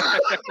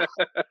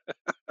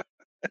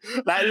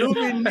 Like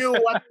Luffy knew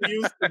what to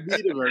use to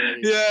beat him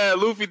already. Yeah,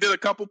 Luffy did a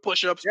couple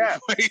push-ups Yeah,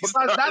 before he because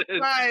that started some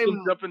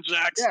time, jumping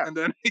jacks, yeah, and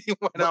then he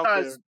went out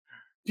there. because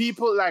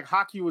people like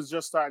hockey was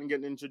just starting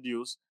getting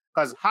introduced.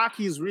 Because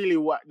hockey is really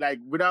what, like,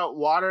 without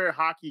water,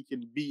 hockey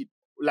can beat.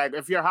 Like,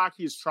 if your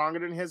hockey is stronger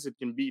than his, it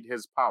can beat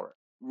his power.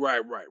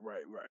 Right.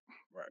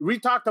 We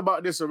talked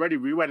about this already.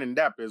 We went in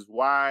depth is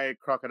why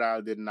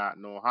Crocodile did not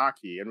know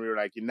hockey. And we were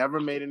like, it never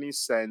made any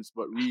sense.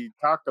 But we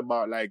talked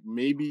about like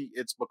maybe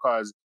it's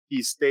because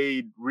he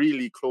stayed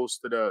really close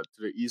to the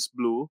East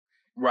Blue.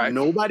 Right.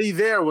 Nobody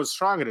there was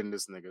stronger than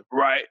this nigga.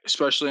 Right.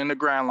 Especially in the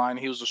Grand Line.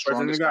 He was the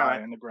strongest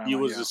guy in the Grand Line.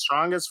 He was the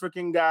strongest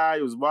freaking guy.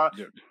 He was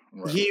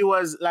Right. He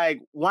was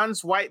like,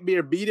 once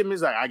Whitebeard beat him,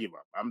 he's like, I give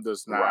up. I'm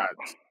just not. Right.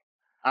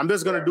 I'm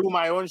just gonna do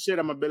my own shit.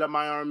 I'm gonna build up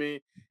my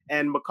army.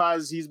 And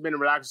because he's been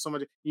relaxed so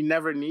much, he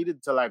never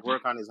needed to like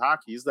work on his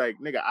hockey. He's like,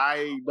 nigga,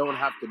 I don't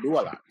have to do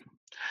a lot.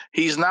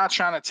 He's not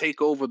trying to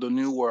take over the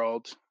new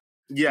world.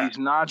 Yeah. He's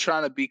not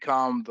trying to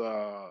become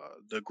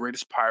the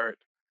greatest pirate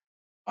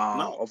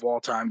of all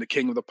time, the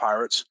king of the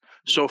pirates.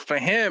 So for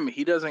him,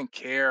 he doesn't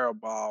care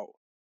about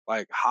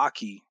like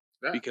hockey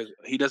because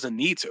he doesn't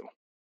need to.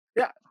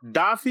 Yeah,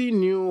 Daffy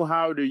knew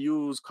how to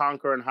use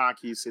Conquer and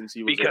hockey since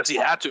he was because he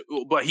had to,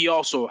 but he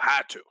also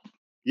had to.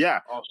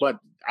 Yeah, also. But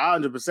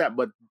 100%.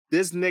 But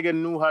this nigga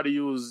knew how to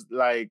use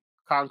like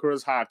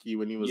Conqueror's hockey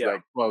when he was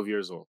like 12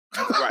 years old.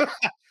 Right.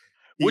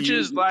 Which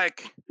is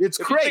like it's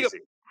crazy.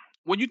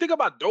 When you think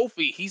about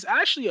Dofi, he's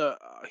actually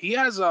he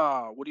has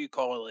what do you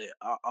call it?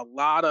 A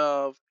lot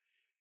of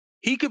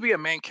he could be a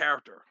main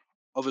character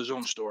of his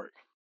own story.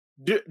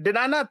 Did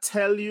I not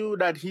tell you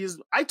that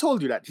I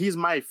told you that he's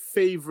my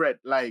favorite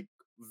like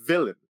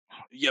villain.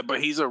 Yeah,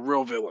 but he's a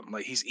real villain.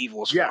 Like he's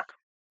evil as fuck.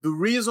 The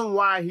reason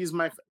why he's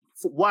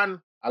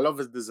one, I love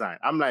his design.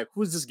 I'm like,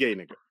 who's this gay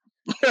nigga?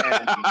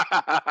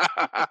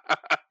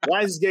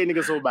 Why is this gay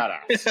nigga so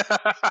badass?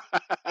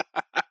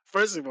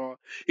 First of all,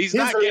 his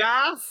not gay.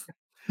 Laugh,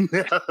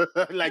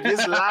 like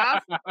his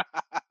laugh,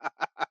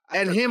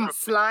 and him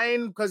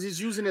flying because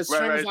he's using his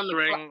strings on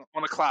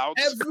the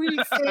clouds.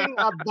 Everything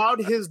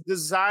about his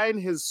design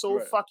is so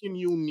fucking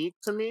unique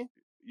to me.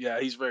 Yeah,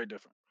 he's very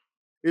different.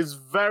 It's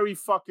very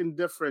fucking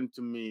different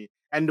to me,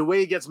 and the way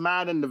he gets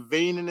mad and the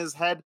vein in his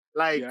head,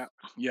 like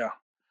yeah.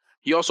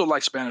 He also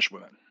likes Spanish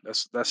women.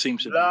 That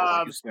seems to be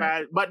like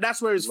Spanish, but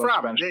that's where he's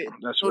from.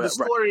 The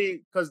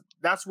story, because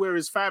that's where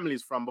his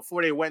family's from.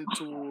 Before they went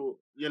to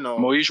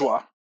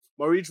Morijua,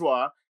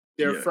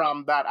 they're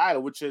from that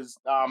island, which is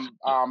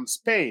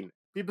Spain.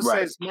 People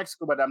say it's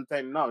Mexico, but I'm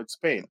saying no, it's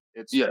Spain.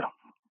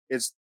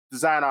 It's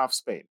designed off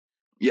Spain.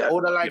 Yeah,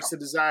 Oda likes to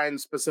design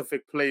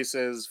specific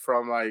places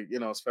from like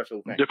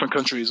special things, different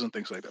countries and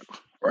things like that.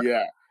 Right.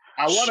 Yeah.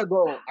 I want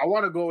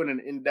to go in an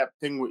in-depth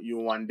thing with you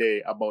one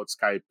day about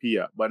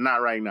Skypiea, but not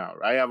right now.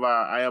 I have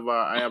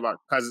a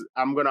because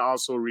I'm gonna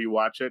also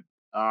rewatch it.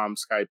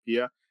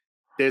 Skypiea.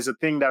 There's a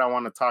thing that I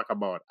want to talk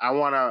about. I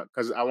want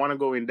to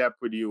go in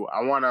depth with you.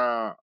 I want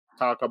to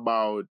talk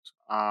about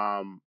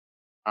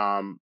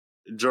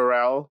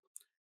Jorel.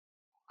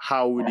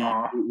 How would he?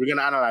 We're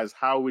gonna analyze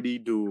how would he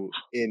do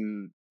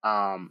in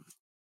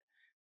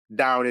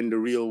down in the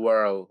real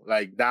world,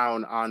 like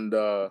down on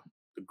the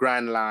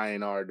Grand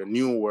Line or the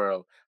New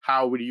World.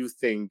 How would you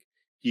think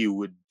he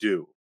would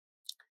do?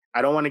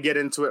 I don't want to get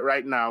into it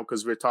right now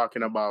because we're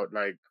talking about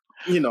like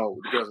girls.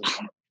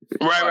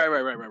 Right.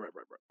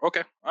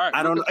 Okay, all right.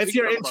 I don't know if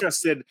you're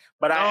interested,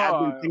 but I've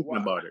been thinking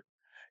about it.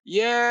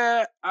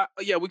 Yeah,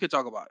 we could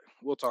talk about it.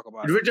 We'll talk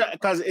about it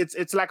because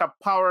it's like a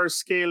power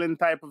scaling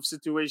type of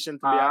situation. To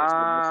be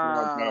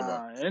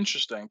honest,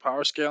 interesting.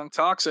 Power scaling,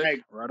 toxic,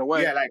 like, right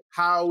away. Yeah, like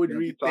how would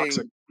we think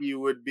he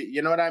would be?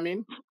 You know what I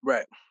mean?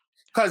 Right.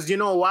 Because you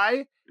know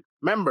why?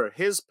 Remember,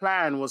 his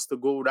plan was to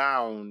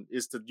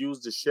use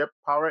the ship,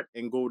 power it,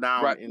 and go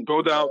down. Right.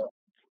 Go down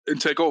and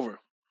take over.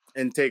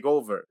 and take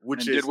over,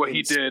 which and did is what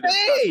he did.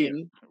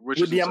 insane Which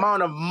with is the insane.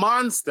 amount of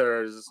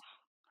monsters.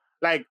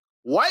 Like,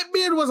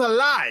 Whitebeard was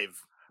alive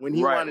when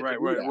he wanted to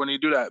do that. When he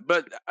do that.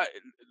 But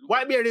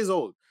Whitebeard is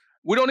old.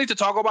 We don't need to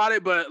talk about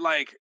it, but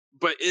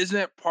isn't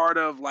it part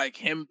of like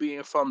him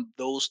being from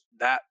those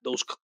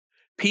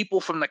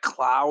people from the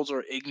clouds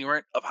are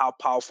ignorant of how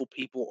powerful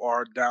people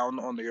are down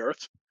on the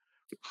earth?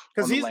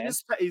 Because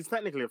he's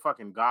technically a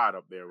fucking god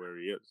up there where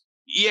he is.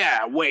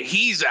 Yeah, where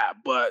he's at,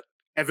 but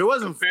if it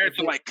wasn't compared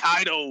to like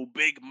Kaido,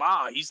 Big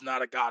Ma, he's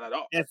not a god at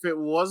all. If it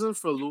wasn't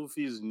for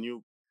Luffy's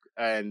nuke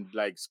and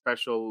like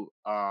special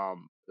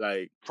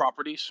like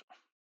properties,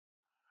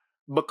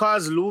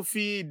 because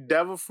Luffy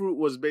Devil Fruit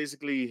was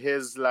basically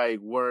his like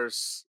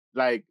worst,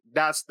 like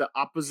that's the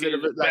opposite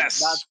of it. Like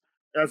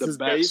that's his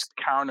base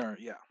counter.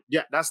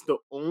 Yeah, that's the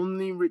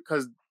only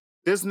because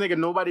this nigga,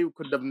 nobody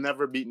could have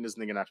never beaten this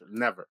nigga naturally.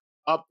 Never.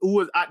 Who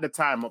was at the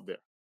time up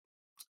there.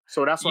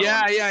 So that's what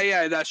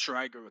yeah, that's true.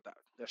 I agree with that.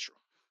 That's true.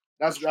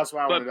 That's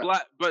why I wanted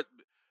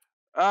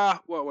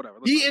well, whatever.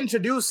 He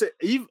introduced it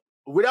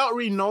without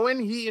knowing.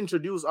 He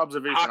introduced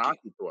observation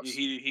hockey to us.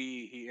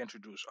 He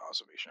introduced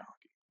observation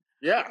hockey.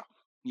 Yeah.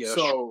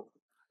 So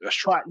that's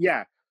true. But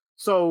yeah.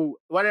 So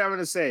what am I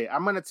gonna say?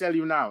 I'm gonna tell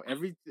you now.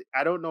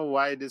 I don't know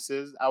why this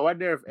is. I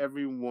wonder if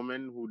every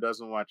woman who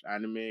doesn't watch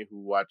anime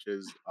who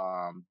watches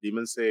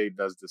Demon Slayer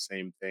does the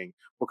same thing,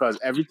 because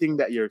everything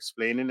that you're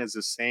explaining is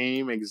the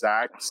same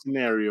exact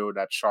scenario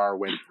that Char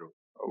went through.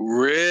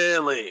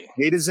 Really?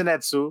 Hated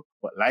Zenitsu,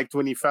 but liked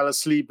when he fell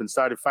asleep and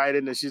started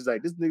fighting, and she's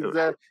like, "This nigga's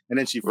dead." And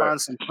then she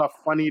found some stuff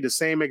funny the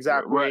same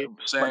exact way,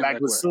 but like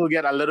would still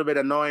get a little bit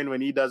annoying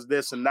when he does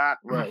this and that.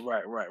 Right.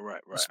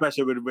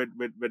 Especially with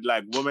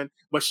like women,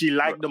 but she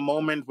liked the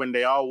moment when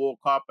they all woke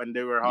up and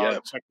they were all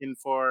checking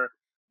for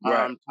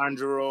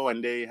Tanjiro,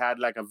 and they had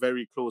like a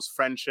very close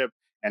friendship,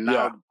 and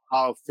now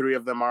all three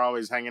of them are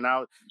always hanging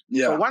out.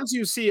 So once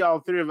you see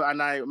all three of them,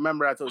 and I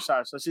remember I told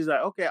Shar, so she's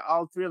like, okay,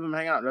 all three of them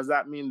hang out. Does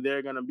that mean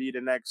they're gonna be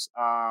the next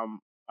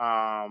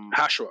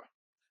Hashira?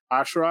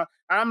 And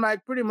I'm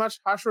like, pretty much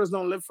Hashiras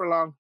don't live for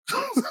long.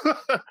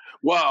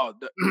 Well,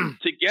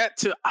 to get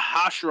to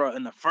Hashira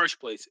in the first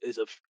place is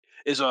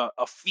a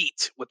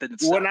feat within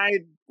itself.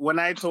 When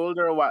I told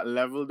her what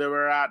level they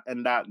were at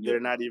and that they're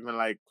not even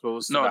like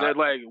close to they're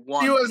like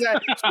one. She was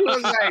like,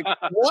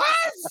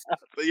 what?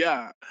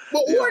 Yeah.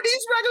 But who are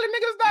these regular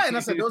niggas dying? And I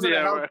said, those are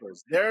the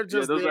helpers. They're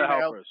just those are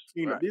helpers.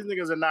 These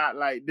niggas are not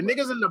like the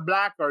niggas in the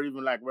black are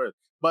even like worse.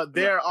 But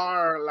there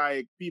are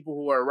like people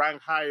who are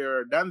ranked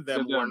higher than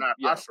them who are not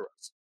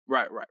Hashiras.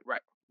 Right.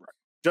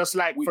 Just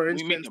like for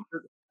instance,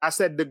 I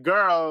said the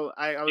girl,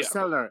 I was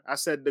telling her, I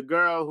said the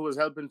girl who was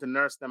helping to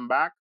nurse them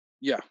back.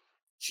 Yeah.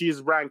 She's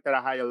ranked at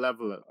a higher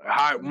level.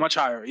 Much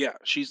higher. Yeah.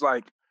 She's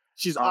like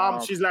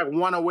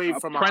one away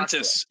from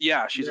apprentice.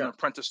 She's an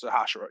apprentice to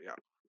Hashira. Yeah.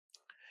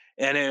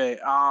 And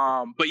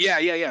but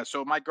yeah.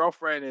 So my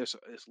girlfriend is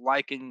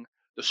liking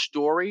the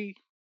story,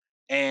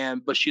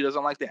 but she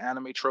doesn't like the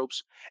anime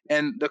tropes.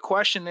 And the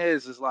question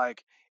is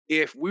like,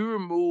 if we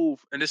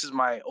remove, and this is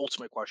my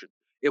ultimate question,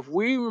 if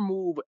we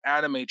remove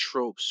anime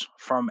tropes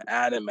from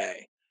anime,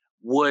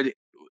 would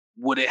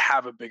it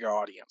have a bigger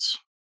audience?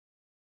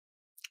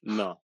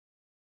 No.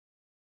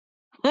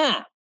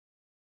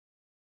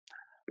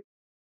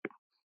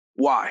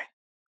 Why?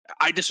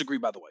 I disagree,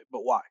 by the way,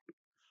 but why?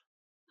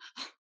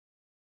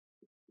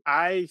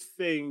 I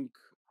think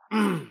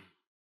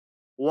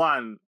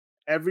one,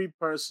 every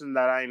person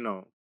that I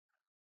know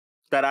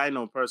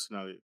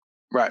personally,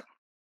 right,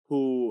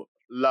 who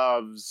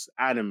loves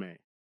anime,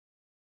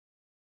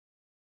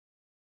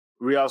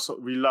 we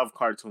love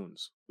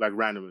cartoons, like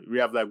randomly. We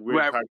have like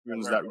weird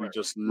cartoons that we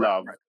just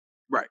love.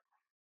 Right.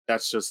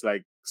 That's just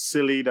like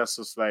silly. That's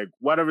just like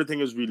whatever thing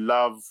is we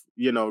love.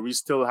 We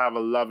still have a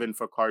loving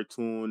for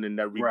cartoon, and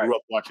that we grew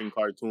up watching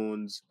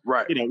cartoons.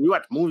 Right. We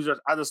watch movies or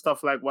other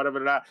stuff like whatever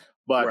that.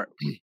 But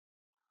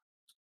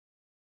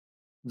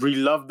we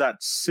love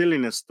that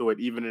silliness to it,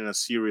 even in a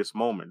serious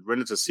moment. When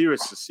it's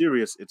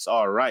serious, it's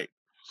all right.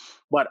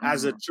 But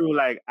as a true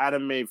like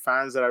anime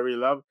fans that I really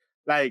love,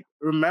 like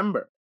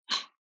remember,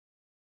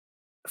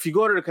 if you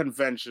go to the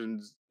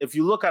conventions, if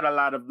you look at a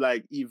lot of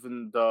like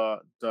even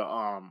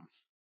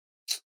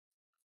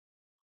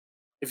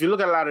if you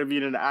look at a lot of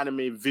even the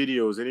anime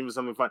videos and even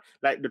something fun,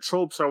 like the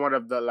tropes are one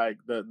of the like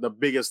the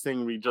biggest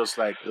thing we just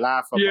like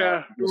laugh about.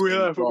 Yeah, we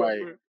laugh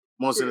about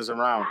most of us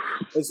around.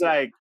 It's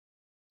like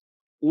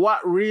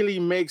what really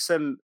makes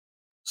them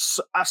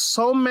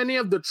so many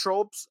of the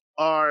tropes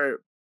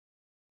are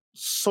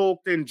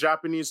soaked in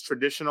Japanese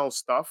traditional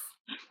stuff.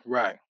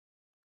 Right.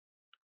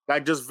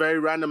 Like just very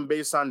random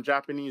based on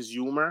Japanese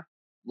humor.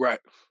 Right.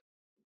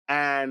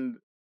 And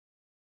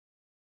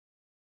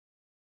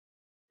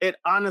it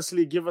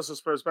honestly gives us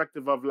a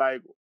perspective of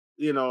like,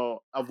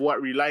 of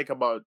what we like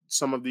about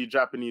some of the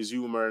Japanese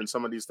humor and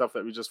some of these stuff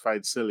that we just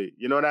find silly.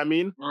 You know what I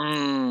mean?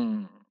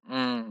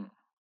 Mm-hmm.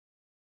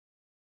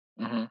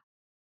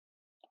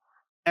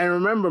 And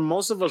remember,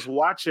 most of us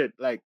watch it,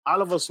 like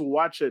all of us who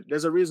watch it,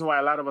 there's a reason why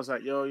a lot of us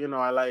like, yo,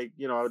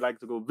 I would like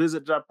to go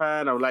visit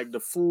Japan. I would like the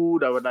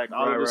food. I would like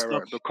all Right, of this right,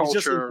 stuff. right. The It's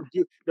just culture.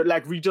 introduced,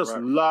 like we just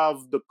Right.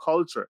 love the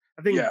culture.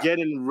 I think Yeah.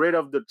 getting rid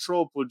of the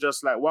trope would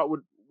just like, what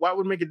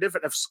would make it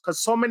different?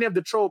 Because so many of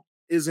the trope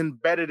is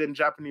embedded in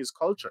Japanese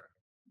culture.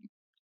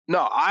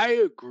 No, I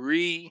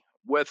agree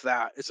with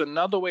that. It's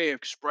another way of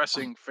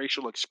expressing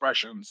facial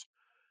expressions.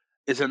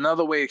 It's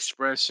another way of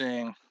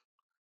expressing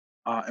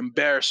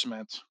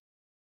embarrassment.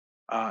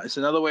 It's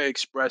another way of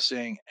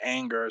expressing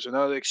anger. It's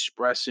another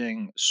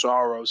expressing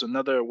sorrows.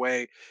 Another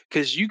way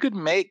because you could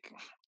make.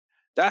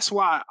 That's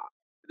why.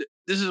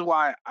 This is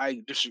why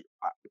I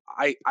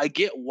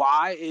get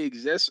why it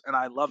exists and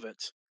I love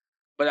it,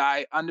 but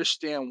I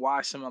understand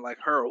why someone like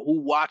her who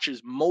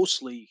watches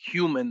mostly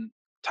human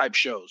type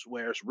shows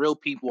where it's real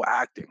people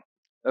acting.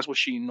 That's what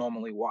she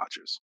normally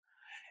watches.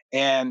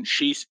 And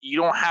she's you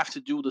don't have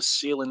to do the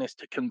silliness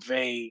to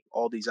convey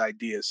all these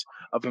ideas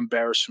of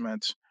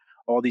embarrassment,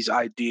 all these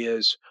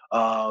ideas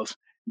of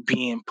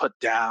being put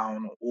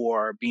down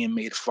or being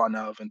made fun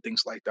of and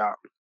things like that.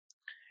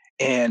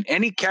 And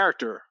any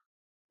character,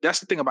 that's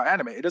the thing about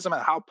anime. It doesn't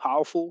matter how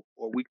powerful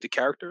or weak the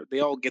character, they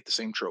all get the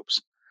same tropes,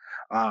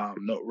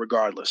 no,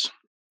 regardless.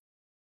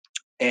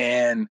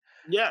 And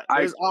Yeah, I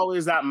there's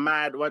always that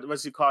mad,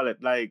 what's you call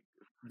it? Like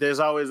there's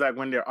always like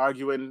when they're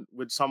arguing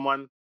with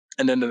someone,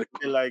 and then the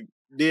they're like,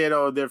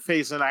 they're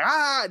facing like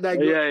like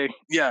yeah,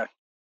 yeah.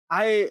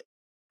 I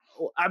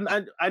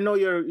I know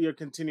you're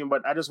continuing,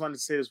 but I just want to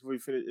say this before we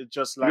finish. It's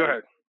just Go like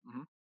ahead.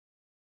 Mhm.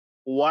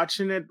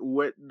 watching it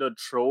with the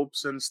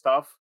tropes and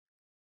stuff.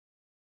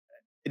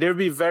 There'll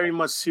be very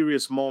much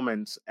serious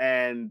moments,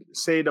 and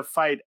say the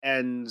fight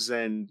ends,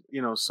 and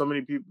so many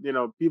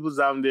people, people's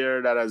down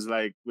there that has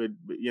like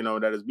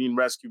that has been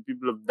rescued.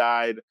 People have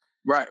died,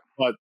 Right,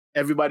 but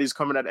everybody's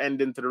coming at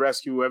end into the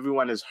rescue.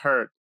 Everyone is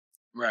hurt,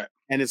 right,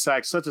 and it's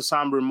like such a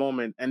somber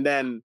moment. And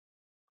then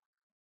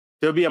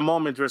there'll be a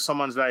moment where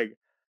someone's like,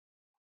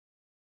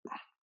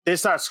 they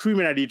start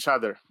screaming at each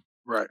other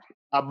right,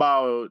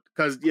 about,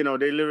 because they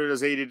literally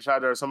just hate each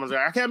other. Someone's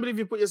like, I can't believe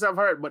you put yourself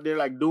hurt, but they're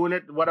like doing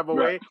it whatever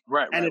right, way,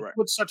 right, and right, it right.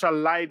 puts such a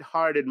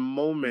light-hearted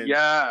moment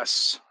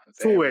Yes.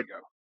 to There we it, go.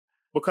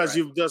 because Right,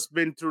 you've just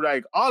been through,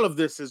 like, all of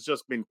this has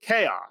just been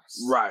chaos,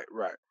 right,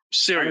 right.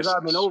 and it's all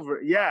been Seriousness.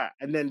 over. Yeah,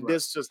 and then Right.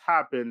 this just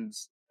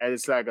happens, and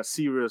it's like a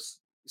serious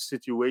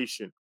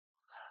situation.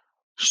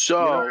 You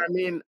know what So I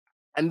mean?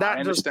 And I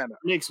that just understand that.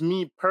 makes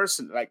me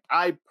like,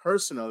 I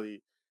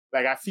personally,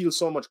 like, I feel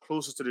so much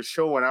closer to the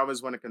show, and I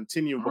always want to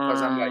continue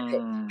because I'm like, yo,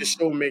 this Mm,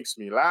 show makes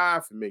me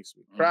laugh, it makes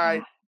me mhm.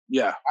 cry,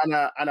 Yeah.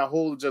 and a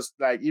whole, just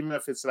like, even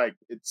if it's like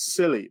it's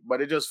silly,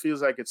 but it just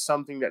feels like it's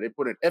something that they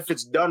put in if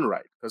it's done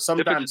right. Because If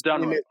it's sometimes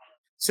done right.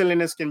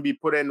 silliness can be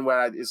put in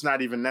where it's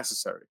not even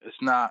necessary.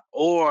 It's not,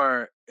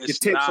 or It it's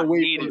takes not away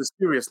from needed. the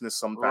seriousness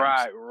sometimes.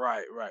 Right,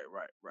 right, right,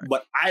 right, right.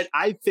 But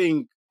I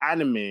think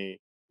anime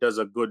does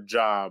a good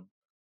job.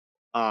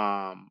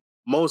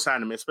 Most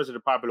anime, especially the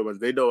popular ones,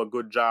 they do a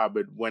good job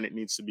with when it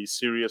needs to be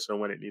serious or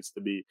when it needs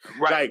to be,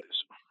 Right. like,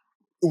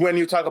 when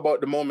you talk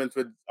about the moment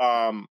with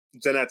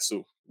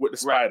Zenetsu with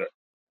the Right. spider.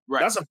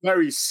 Right. That's a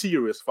very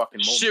serious fucking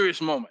moment.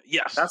 Serious moment.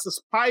 Yes. That's a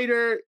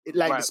spider.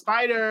 Like, the Right.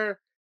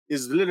 spider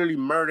is literally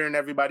murdering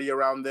everybody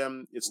around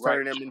them. It's Right.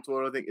 turning them into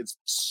other thing. It's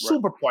Right.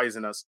 super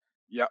poisonous.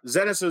 Yep.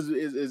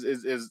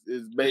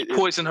 Zenitsu He's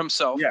poisoned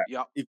himself. yeah.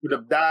 Yep. He could Yep.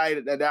 have died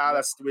at all Yep.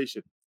 that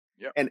situation.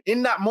 Yep. And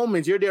in that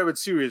moment, you're there with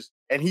Sirius,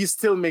 and he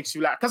still makes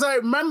you laugh. Because I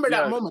remember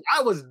that Yeah. moment.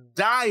 I was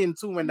dying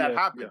too when that Yeah. Yeah.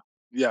 happened.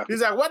 Yeah.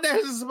 He's like, "What the hell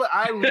is this?"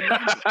 I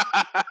remember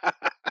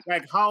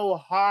like how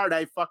hard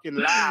I fucking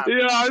laughed.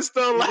 Yeah, I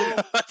still You know?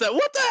 laugh. I said,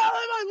 "What the hell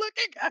am I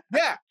looking at?"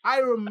 Yeah, I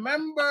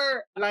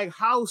remember like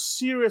how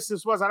serious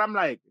this was, and I'm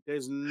like,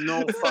 "There's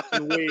no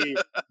fucking way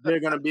they're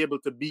gonna be able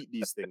to beat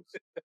these things.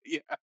 Yeah.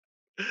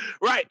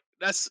 Right.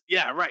 That's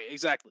yeah. Right.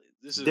 Exactly.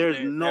 This is There's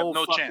they have no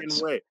no fucking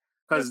chance. way."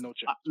 They have Because no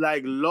chance.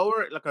 like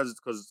lower,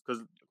 because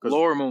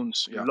Lower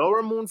moons. Yeah.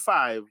 Lower Moon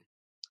 5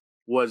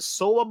 was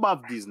so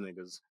above these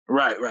niggas,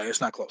 Right. Right.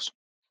 It's not close.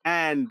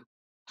 and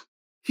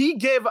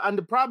and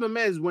the problem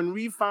is when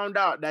we found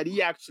out that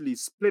he actually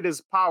split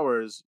his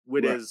powers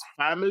with Right. his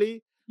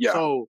family, Yeah.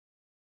 so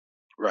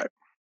Right.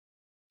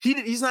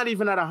 he's not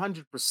even at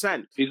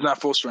 100%. He's not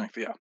full strength.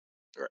 Yeah.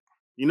 Right.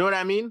 You know what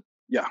I mean?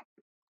 Yeah.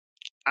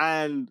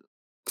 And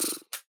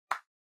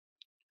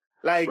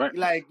Right.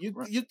 you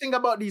Right. you think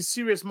about these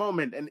serious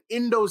moments, and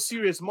in those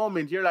serious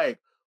moments, you're like,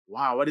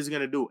 wow, what is he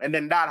gonna do? And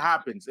then that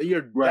happens, and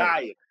you're Right.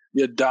 dying.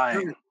 You're You're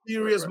dying. in a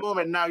serious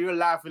moment now, you're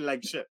laughing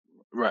like shit.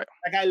 Right.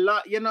 Like, I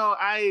love,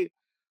 I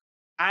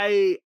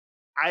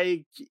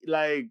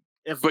like,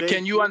 if But they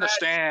can you do that,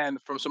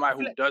 understand from I somebody feel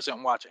who like,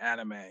 doesn't watch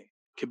anime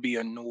could be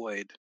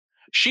annoyed?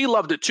 She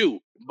loved it too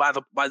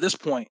by this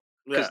point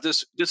because yeah,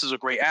 this is a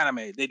great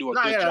anime. They do a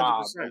no, good yeah, hundred job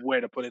of percent. where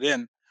to put it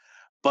in.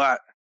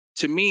 But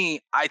to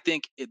me, I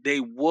think they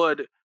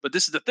would. But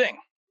this is the thing.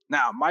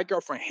 Now, my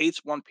girlfriend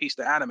hates One Piece,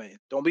 the anime.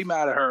 Don't be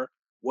mad at her.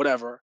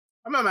 Whatever.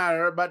 I'm not mad at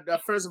her, but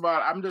first of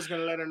all, I'm just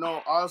gonna let her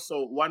know.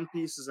 Also, One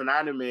Piece is an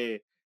anime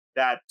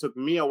that took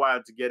me a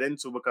while to get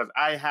into because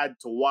I had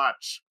to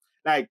watch.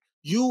 Like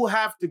you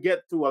have to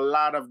get through a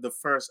lot of the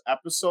first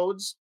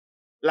episodes.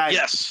 Like you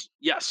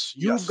yes.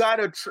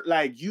 gotta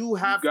like you You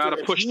have to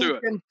gotta push through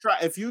it.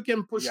 if you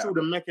can push Yeah, through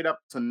to make it up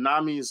to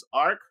Nami's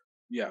arc,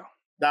 yeah,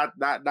 that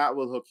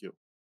will hook you.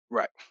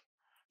 right.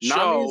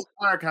 Nami's So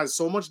arc has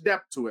so much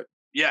depth to it.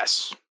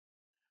 yes,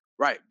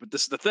 right. But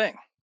this is the thing.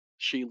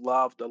 She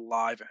loved the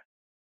live.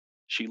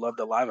 She loved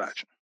the live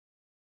action.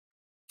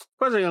 Of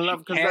course, I can She love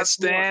because can't that's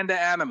more. stand the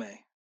anime,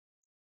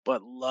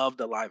 but love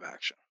the live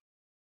action.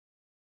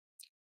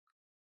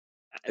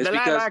 It's The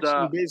live because action the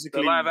live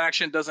basically.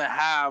 action doesn't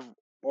have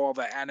all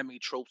the anime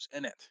tropes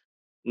in it.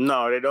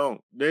 No, they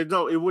don't. They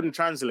don't. It wouldn't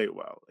translate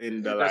well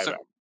in the It live doesn't.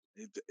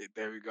 action.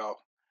 There we go.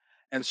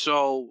 And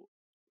so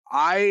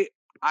I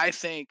I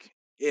think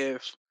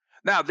if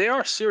now there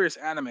are serious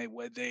anime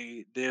where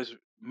there's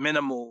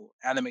minimal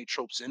anime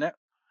tropes in it.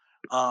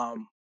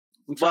 Um,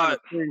 I'm trying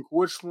to but think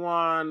which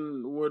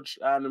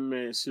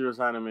anime, serious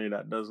anime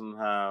that doesn't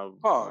have.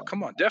 oh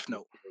come on, Death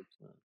Note.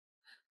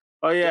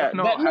 Oh Death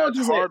yeah, Note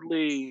has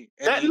hardly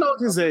That any Note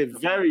is of the a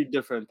divine. very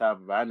different type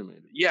of anime.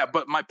 Yeah,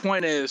 but my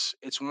point is,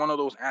 it's one of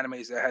those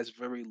animes that has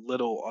very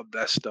little of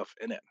that stuff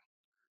in it,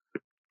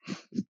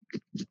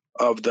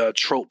 of the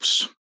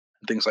tropes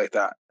and things like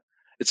that.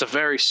 It's a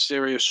very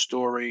serious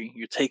story.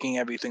 You're taking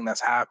everything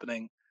that's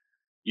happening.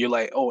 You're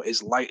like, oh,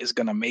 is Light is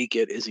gonna make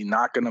it? Is he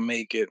not gonna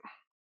make it?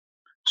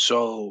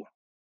 So,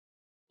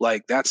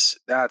 like, that's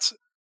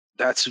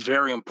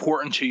very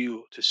important to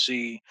you to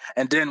see.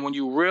 And then when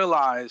you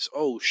realize,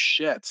 oh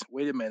shit,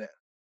 wait a minute,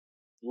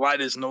 Light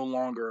is no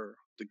longer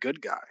the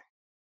good guy.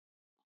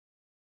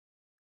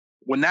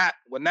 When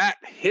that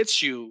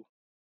hits you,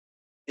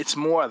 it's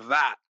more of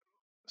that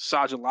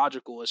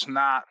psychological. It's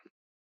not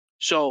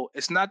so.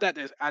 It's not that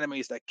there's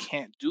animes that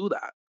can't do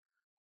that.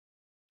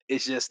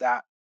 It's just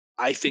that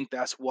I think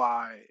that's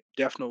why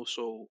Death Note's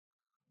so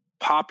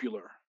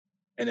popular,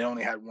 and it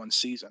only had one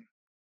season.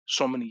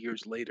 So many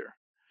years later,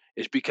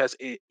 it's because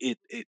it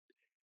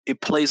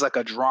plays like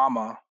a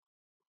drama,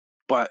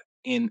 but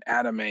in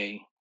anime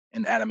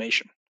and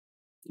animation.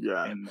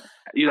 Yeah, And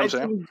you know what I'm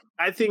saying?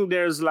 I think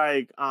there's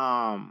like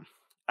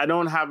I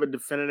don't have a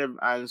definitive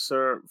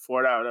answer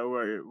for that.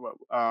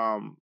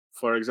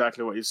 For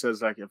exactly what you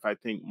says. Like if I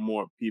think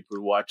more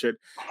people watch it,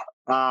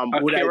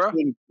 Akira,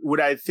 would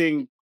I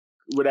think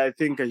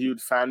a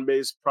huge fan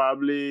base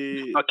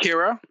probably.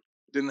 Akira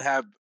didn't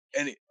have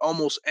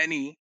almost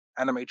any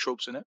anime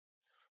tropes in it.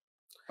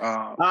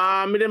 Uh,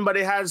 It didn't, but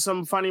it has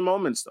some funny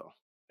moments though.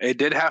 it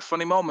did have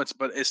funny moments,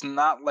 but it's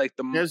not like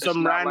There's it's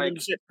some not like random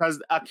shit because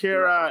right.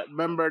 Akira,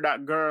 remember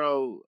that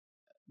girl,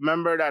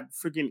 remember that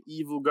freaking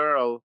evil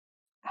girl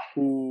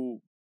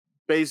who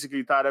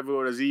basically thought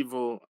everyone was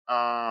evil,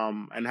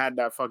 and had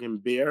that fucking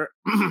bear.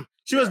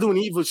 She was Yeah, doing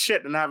evil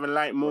shit and having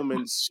light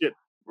moments, shit.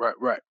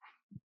 right.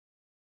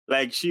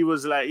 Like she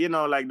was like,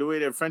 like the way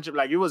their friendship,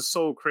 like it was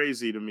so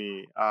crazy to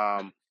me.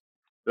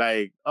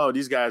 Like, oh,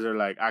 these guys are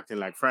like acting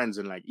like friends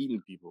and like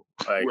eating people.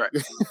 Like, Right.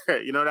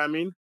 you know what I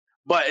mean?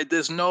 But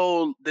there's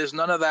none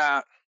of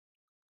that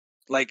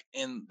like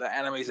in the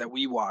animes that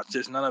we watch.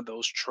 There's none of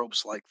those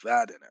tropes like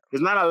that in it.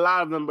 There's not a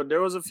lot of them, but there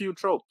was a few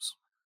tropes.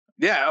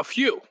 Yeah, a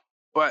few.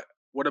 But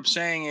what I'm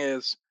saying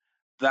is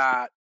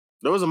that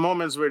There was a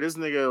moments where this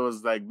nigga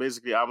was like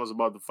basically almost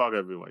about to fuck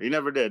everyone. He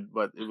never did,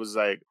 but it was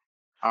like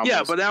yeah,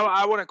 almost. but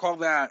I wouldn't call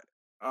that.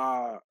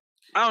 I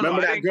don't know.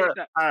 Remember I that didn't girl? get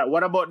that. All right,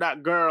 what about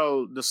that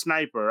girl, the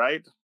sniper?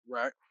 Right?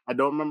 Right, I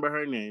don't remember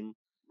her name.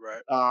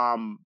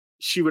 right.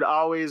 She would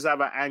always have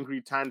an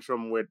angry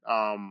tantrum with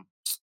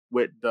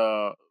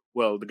the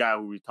guy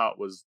who we thought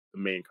was the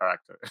main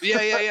character.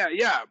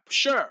 Yeah.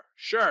 Sure.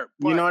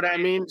 You know But what I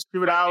mean? She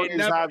would it always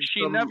never. have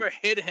She some. never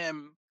hit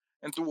him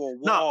into a No,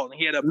 wall, and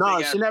he had a big no,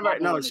 ass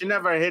bubble in she his head.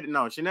 never hit.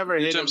 No, she never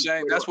You hit see what I'm him.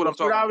 saying? That's what But I'm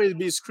she would talking about. always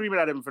be screaming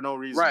at him for no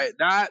reason. Right.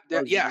 That She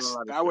was doing a yes,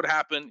 lot of that shit. would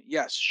happen.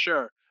 Yes,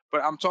 sure.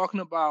 But I'm talking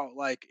about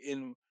like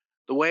in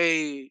the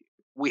way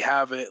we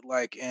have it,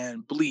 like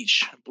in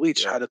Bleach.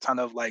 Bleach Yeah. had a ton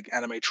of like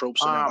anime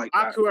tropes in it, like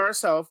that. Aku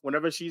herself,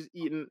 whenever she's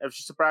eating, if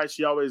she's surprised,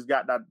 she always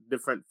got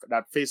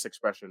that face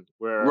expression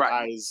where her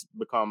Right. eyes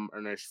become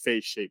and her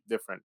face shape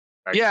different.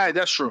 Like Yeah,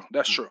 that's true.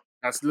 That's true.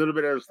 that's a little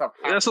bit of stuff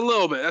That's a happening.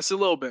 little bit. That's a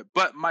little bit.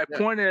 But my Yeah.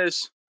 point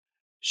is,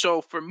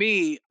 so for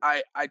me,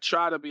 I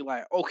try to be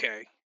like,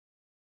 okay,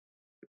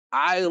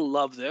 I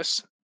love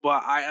this,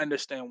 but I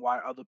understand why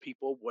other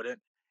people wouldn't.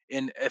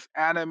 And if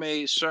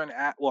anime,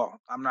 well,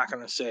 I'm not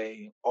gonna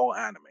say all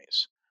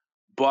animes,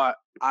 but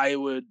I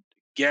would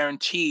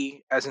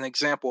guarantee, as an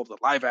example of the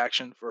live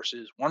action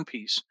versus One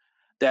Piece,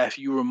 that if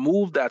you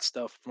remove that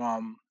stuff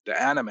from the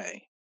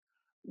anime,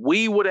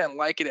 we wouldn't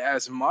like it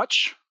as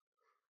much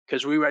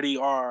because we already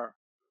are,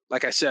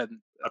 like I said,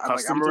 I'm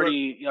Accustomed to it.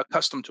 already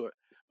accustomed to it.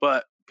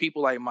 But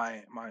people like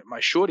my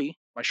shorty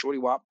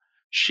wop,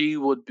 she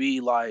would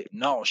be like,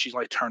 no, she's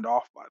like turned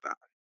off by that. Like,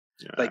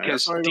 Yeah, that's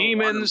because why I don't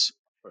want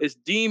them. is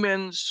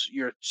demons.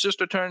 Your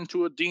sister turned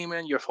into a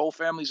demon. Your whole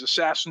family's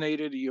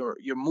assassinated. You're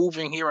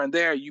moving here and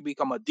there. You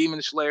become a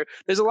demon slayer.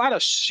 There's a lot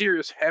of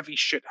serious, heavy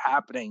shit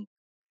happening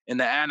in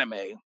the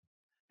anime,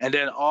 And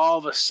then all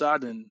of a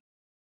sudden,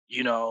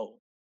 you know,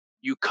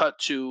 you cut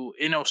to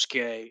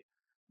Inosuke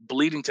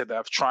bleeding to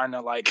death, trying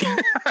to like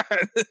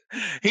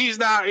he's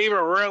not even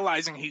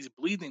realizing he's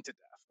bleeding to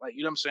death. Like,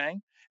 you know what I'm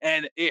saying?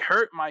 And it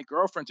hurt my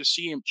girlfriend to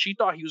see him. She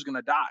thought he was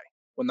gonna die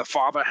when the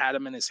father had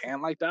him in his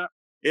hand like that.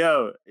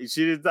 Yo,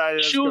 she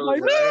decided She was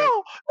like,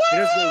 no, he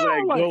just was like,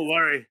 no, like, don't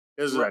worry.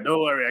 It was like,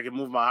 don't worry, I can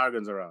move my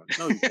organs around.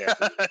 No, you can't.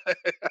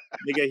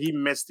 Nigga, he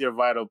missed your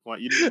vital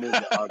point. You didn't move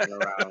your organ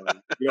around.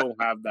 You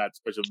don't have that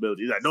special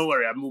ability. He's like, don't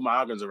worry, I move my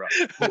organs around.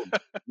 Boom.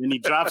 Then he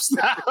drops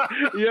that.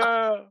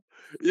 Yeah.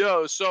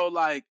 Yo, so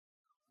like,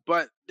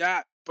 but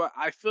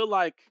I feel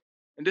like,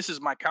 and this is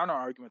my counter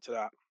argument to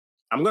that.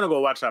 I'm gonna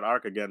go watch that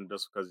arc again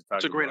just because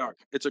It's a great arc.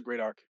 It's a great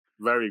arc.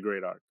 Very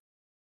great arc.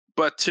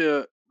 But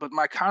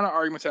my counter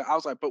argument to that, I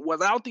was like, but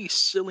without these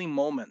silly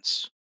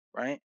moments,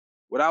 right?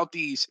 Without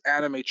these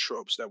anime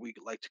tropes that we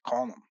like to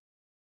call them,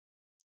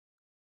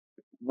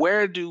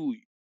 why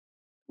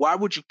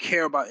would you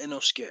care about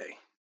Inosuke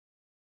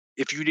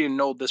if you didn't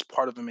know this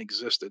part of him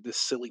existed, this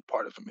silly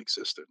part of him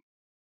existed?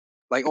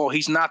 Like, oh,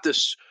 he's not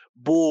this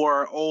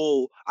bore.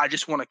 Oh, I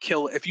just want to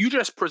kill. If you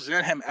just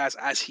present him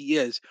as he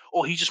is,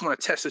 oh, he just want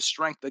to test his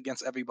strength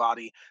against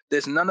everybody.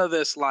 There's none of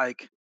this,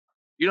 like,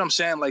 you know what I'm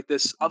saying? Like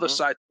this other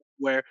side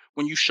where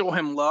when you show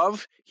him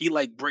love, he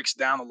like breaks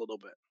down a little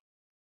bit.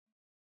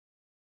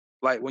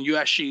 Like when you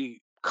actually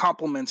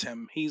compliment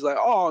him, he's like,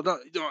 oh,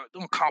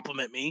 don't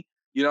compliment me.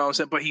 You know what I'm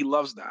saying? But he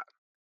loves that.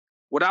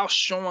 Without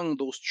showing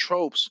those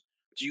tropes,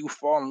 do you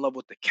fall in love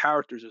with the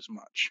characters as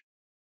much?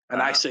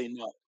 And I say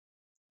no.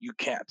 You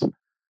can't.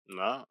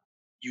 No.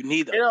 You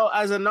need them. You know,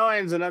 as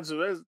annoying as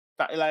Zenitsu is,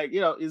 like,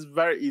 you know, he's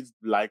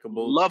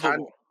likable.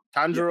 Lovable.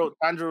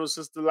 Tanjiro's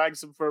sister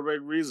likes him for a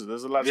big reason.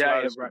 There's a lot of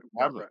right.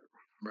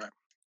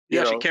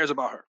 Yeah, she cares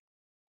about her.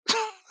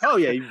 Oh,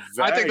 yeah.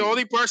 I think the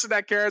only person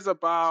that cares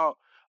about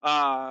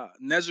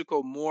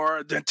Nezuko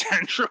more than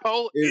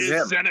Tanjiro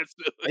is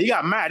Zenitsu. He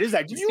got mad. He's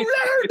like, did you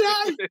let her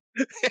die?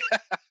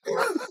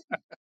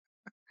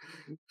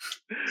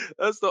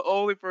 That's the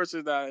only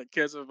person that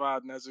cares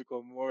about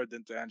Nezuko more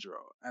than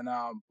Tanjiro. And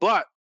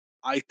but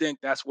I think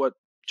that's what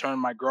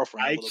turned my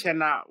girlfriend. I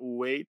cannot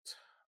wait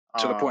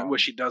to the point where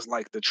she does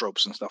like the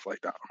tropes and stuff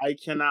like that. I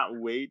cannot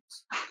wait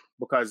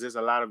because there's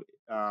a lot of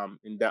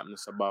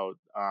in-depthness about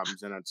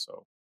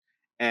Zenitsu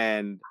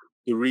and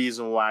the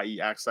reason why he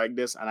acts like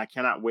this, and I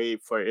cannot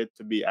wait for it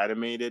to be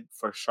animated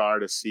for Char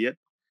to see it.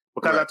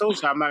 Because I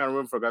told you I'm not gonna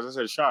room for it because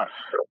I said, Char,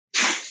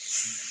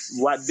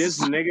 what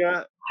this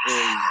nigga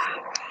is,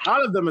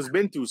 all of them has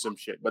been through some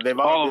shit, but they've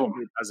all been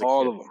through as a kid.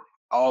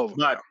 All of them.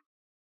 But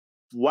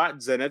what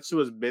Zenitsu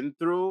has been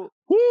through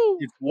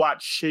is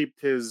what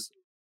shaped his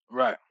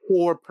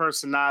core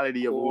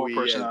personality of who he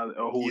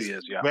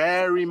is.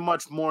 Very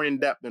much more in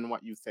depth than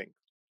what you think.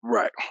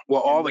 Right.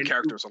 Well, all the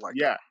characters are like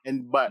that.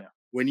 But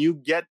when you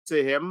get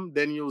to him,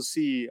 then you'll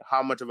see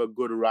how much of a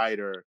good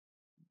writer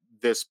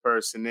this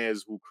person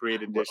is who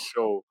created this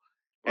show,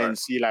 and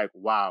see like,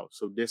 wow,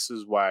 so this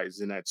is why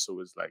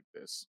Zenitsu is like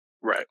this.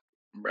 Right.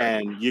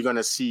 And you're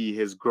gonna see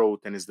his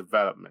growth and his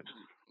development.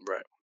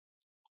 Right.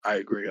 I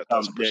agree.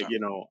 You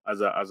know,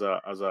 as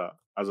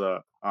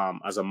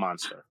a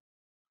monster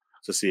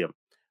to see him,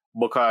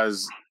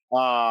 because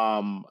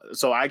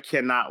so I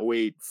cannot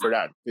wait for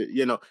that.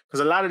 You know, because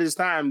a lot of this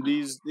time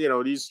these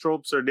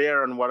tropes are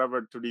there and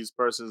whatever to these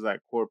persons like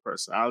core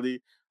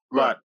personality,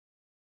 but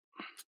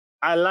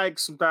I like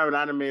sometimes in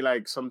anime,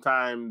 like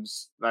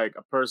sometimes like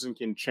a person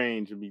can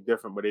change and be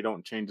different, but they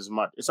don't change as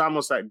much. It's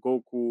almost like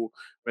Goku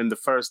when the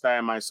first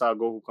time I saw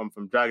Goku come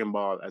from Dragon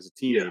Ball as a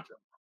teenager.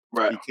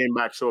 He came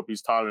back, show up,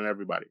 he's taller than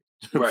everybody.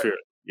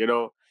 You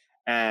know?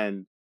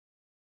 And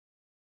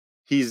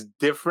he's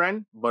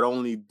different, but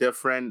only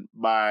different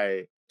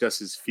by just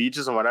his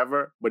features and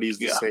whatever, but he's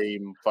the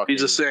same fucking...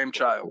 He's the same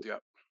child, yeah.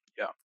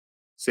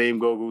 Same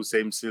Goku,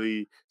 same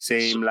silly,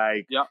 same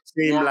like...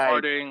 Same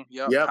warm-hearted,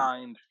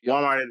 kind.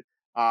 Warm-hearted.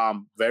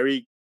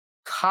 Very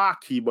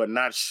cocky, but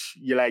not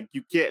you like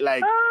you can't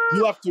like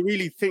you have to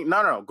really think.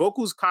 No.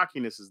 Goku's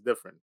cockiness is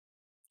different.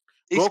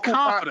 He's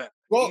confident.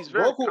 He's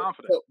very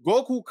confident.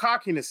 Goku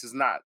cockiness is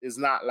not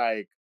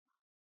like,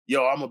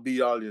 yo, I'm gonna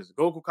beat all this.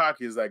 Goku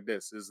cocky is like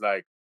this. It's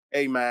like,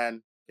 hey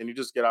man, can you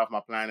just get off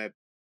my planet?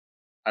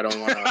 I don't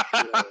want to.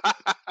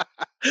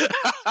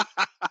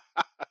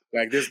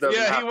 Like this doesn't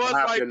have to happen. Yeah, he was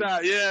like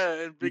that.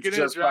 Yeah, in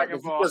beginning of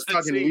Dragon Ball. Just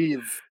fucking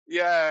leave.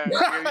 Yeah, you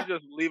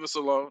just leave us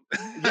alone.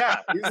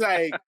 Yeah,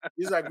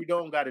 he's like, we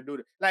don't got to do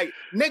that. Like,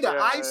 nigga,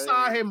 I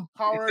saw him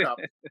powered up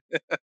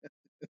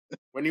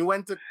when he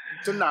went to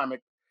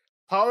Namek,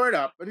 powered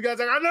up, and the guy's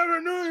like, I never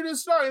knew you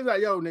this strong. He's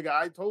like, yo, nigga,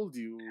 I told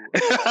you.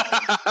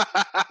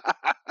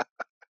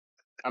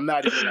 I'm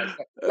not even like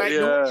that. Like,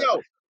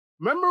 yo,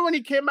 remember when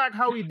he came back,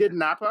 how he did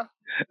Nappa?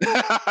 You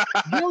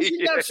don't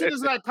think that shit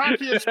is like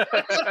cocky as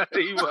fuck?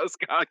 He was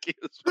cocky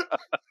as fuck.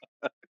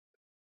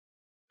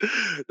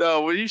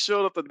 No, when he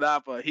showed up to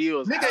Nappa, he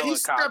was nigga, he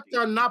stepped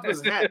on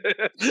Nappa's head.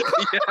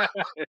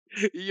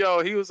 Yo,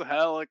 he was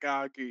hella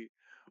cocky.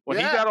 When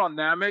he got on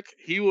Namek,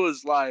 he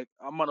was like,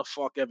 I'm gonna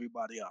fuck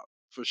everybody up,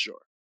 for sure.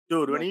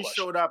 Dude, No when he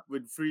question. showed up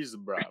with Frieza,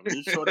 bro, when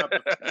he showed up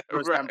the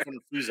first Right. time from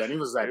the Frieza, and he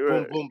was like, boom,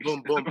 Right. boom,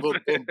 boom, boom, boom,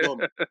 boom, boom.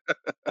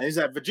 And he's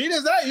like, Vegeta,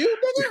 is that you,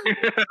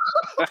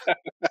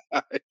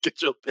 Get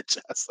your bitch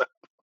ass up.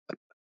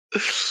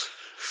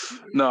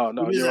 No,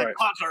 nigga? He's you're like,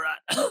 right.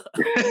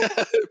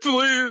 Kakarot.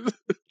 Please.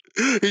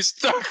 He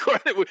stuck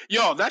credit with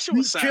yo. That shit We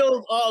was sad.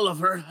 killed all of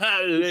her.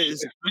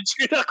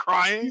 Vegeta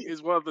crying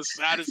is one of the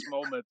saddest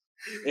moments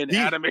in He-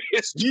 anime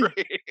history.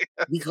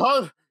 He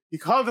called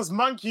us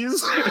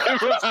monkeys.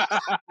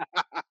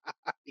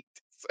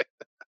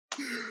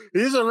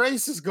 He's a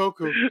racist,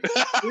 Goku. He's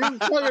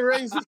fucking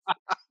racist.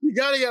 You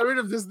gotta get rid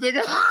of this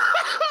nigga.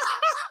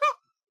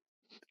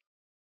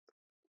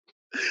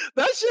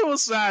 That shit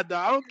was sad, though.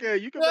 I don't care.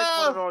 You can make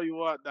fun of it all you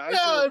want. That shit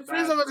Yeah, was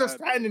Frieza was just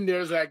standing there.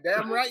 It's like,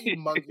 damn right, you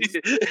monkeys.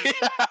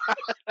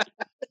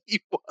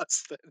 He was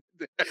standing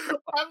there.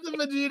 After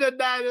Vegeta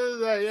died, it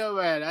was like, yo,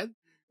 man.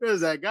 It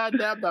was like, God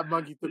damn, that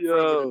monkey took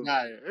forever to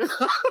die.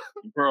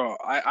 Bro,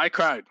 I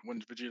cried when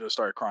Vegeta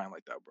started crying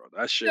like that, bro.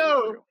 That shit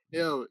was real.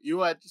 Yo, you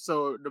watch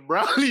the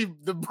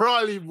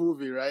Broly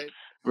movie, right?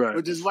 Right.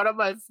 Which is one of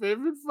my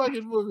favorite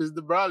fucking movies,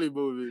 the Broly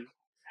movie.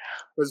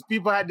 Because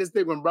people had this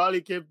thing when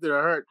Broly came to the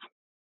Earth,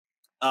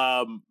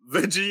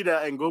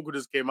 Vegeta and Goku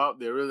just came out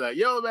there. It was like,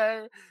 yo,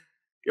 man,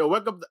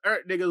 welcome to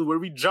Earth, niggas, where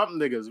we jump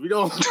niggas. We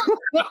don't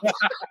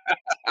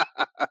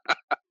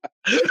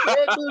do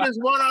this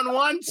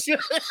one-on-one shit.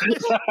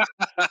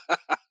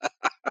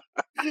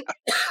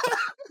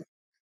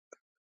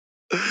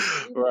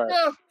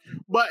 Right.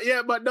 But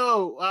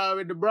no,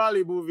 in the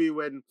Broly movie,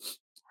 when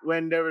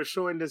they were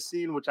showing the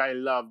scene, which I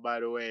love, by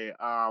the way,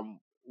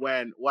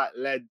 when what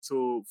led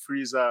to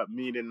Frieza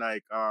meeting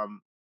like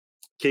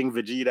King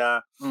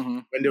Vegeta,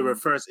 when they were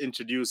first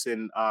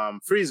introducing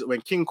Frieza,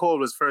 when King Cole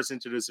was first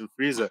introducing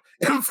Frieza,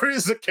 and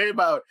Frieza came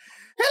out,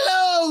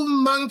 hello,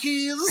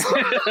 monkeys.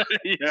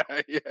 yeah. All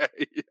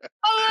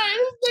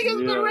right, this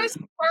nigga's been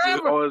racist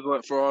forever. Always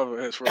like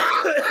forever. It's forever.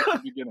 Since the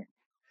beginning.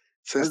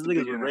 This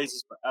nigga's been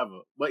racist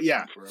forever. But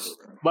yeah,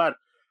 but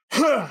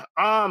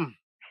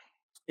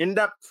in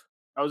depth,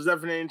 I was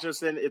definitely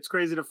interested. It's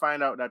crazy to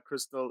find out that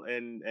Crystal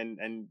and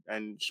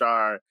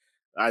Char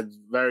had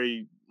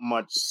very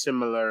much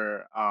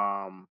similar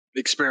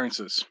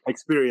experiences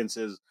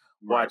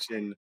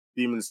watching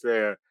Demon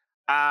Slayer.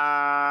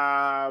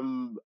 I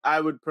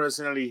would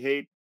personally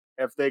hate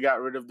if they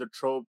got rid of the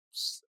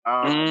tropes.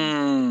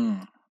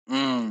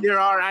 There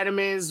are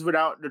animes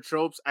without the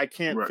tropes. I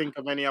can't think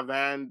of any of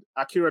them.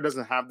 Akira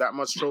doesn't have that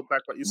much trope,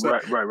 like what you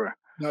said. Right.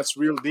 That's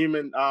Real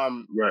Demon.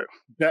 Right.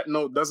 Death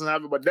Note doesn't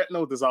have it, but Death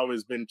Note has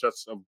always been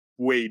just a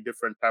way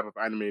different type of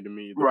anime to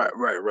me. Right.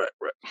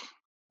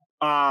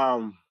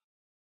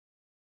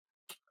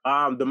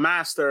 The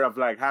master of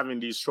like having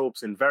these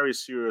tropes in very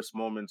serious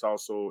moments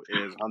also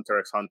is Hunter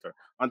x Hunter.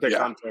 Hunter x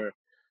Hunter.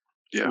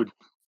 Yeah.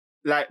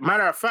 Like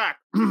matter of fact,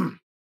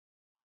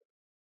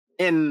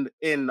 in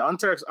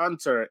Hunter x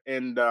Hunter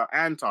in the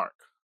Ant arc,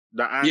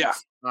 the Ant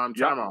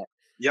time arc.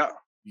 Yeah.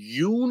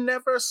 You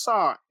never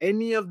saw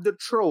any of the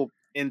trope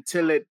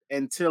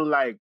until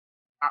like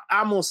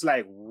almost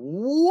like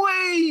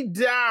way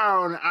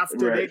down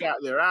after they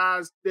got their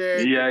ass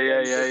dead.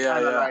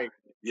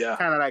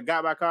 Kind of like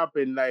got back up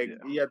and like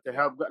he had to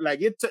help.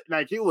 Like it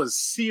was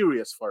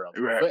serious for him.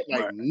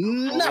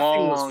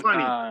 Nothing was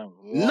funny.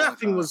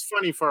 Nothing was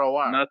funny for a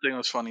while. Nothing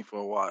was funny for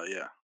a while.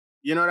 Yeah.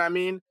 You know what I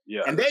mean?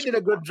 Yeah. And they did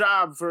a good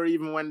job for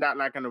even when that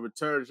like kind of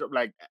return,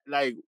 like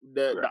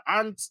the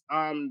Ant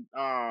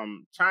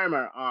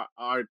Chimer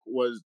arc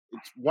it's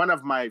one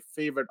of my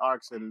favorite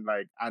arcs in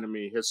like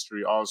anime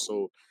history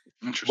also,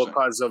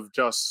 because of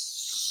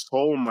just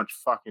so much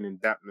fucking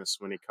in-depthness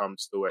when it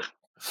comes to it.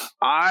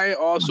 I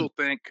also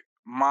think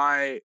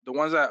the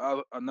ones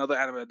that another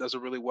anime that does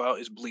it really well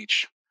is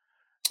Bleach.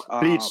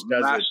 Bleach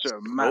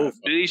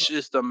Bleach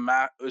is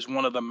is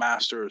one of the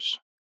masters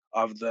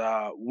of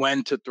the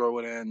when to throw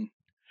it in,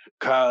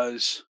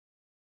 because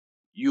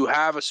you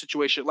have a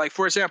situation like,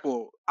 for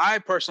example, I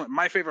personally,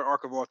 my favorite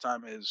arc of all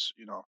time is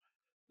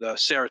the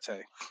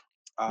Sarate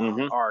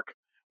arc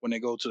when they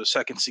go to the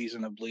second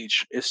season of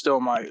Bleach. It's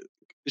still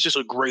it's just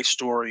a great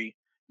story,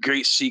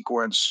 great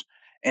sequence,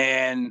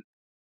 and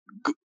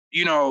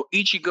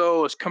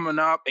Ichigo is coming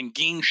up and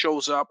Gin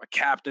shows up, a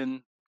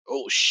captain.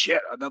 Oh shit,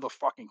 another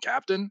fucking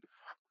captain.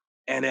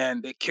 And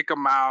then they kick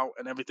him out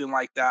and everything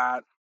like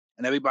that.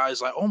 And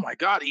everybody's like, oh my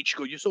God,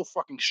 Ichigo, you're so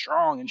fucking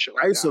strong and shit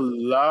like that. I used to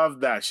love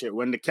that shit.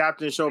 When the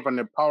captain show up and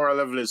the power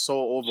level is so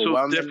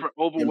overwhelming. So different,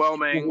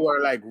 overwhelming. People who are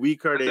like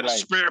weaker, they like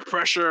spirit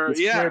pressure.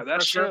 Yeah,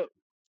 that's shit.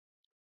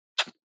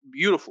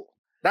 Beautiful.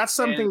 That's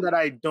something that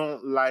I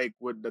don't like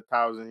with the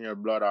 1,000-Year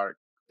Blood arc.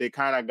 They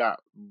kind of got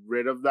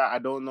rid of that. I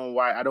don't know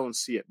why. I don't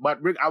see it.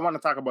 But Rick, I want to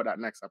talk about that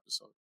next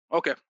episode.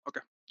 Okay.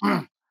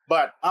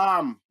 But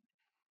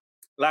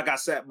like I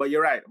said, but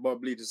you're right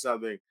about Bleach is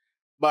something.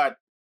 But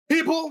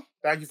people,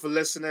 thank you for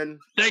listening.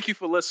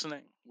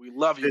 We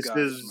love you guys,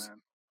 man.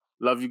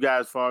 Love you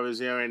guys for always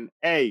hearing.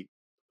 Hey,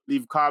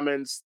 leave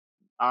comments.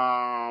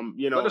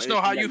 Let us know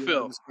how you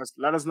feel.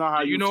 Let us know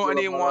how you know feel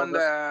anyone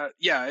that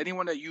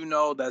anyone that you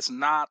know that's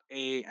not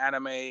a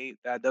anime,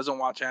 that doesn't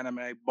watch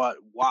anime but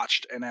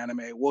watched an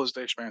anime? What was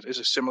the experience? Is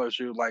it similar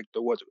to like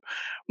what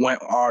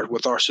went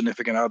with our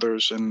significant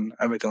others and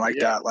everything like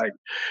that? Like,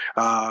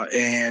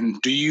 and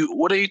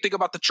what do you think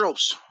about the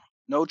tropes?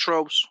 No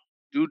tropes.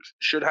 Dude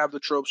should have the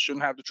tropes.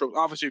 Shouldn't have the tropes.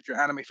 Obviously, if you're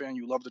an anime fan,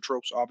 you love the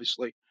tropes,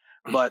 obviously.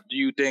 But do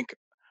you think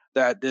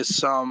that there's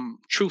some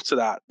truth to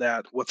that?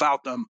 That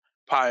without them,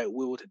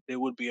 probably there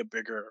would be a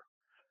bigger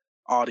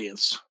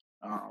audience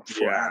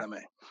for anime.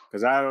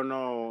 Because I don't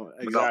know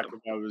exactly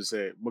what I would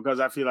say, because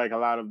I feel like a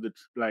lot of the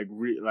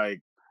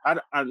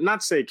I'm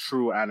not say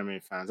true anime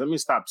fans. Let me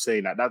stop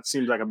saying that. That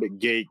seems like a bit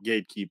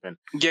gatekeeping.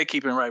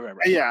 Gatekeeping, right.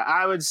 Yeah,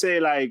 I would say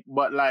like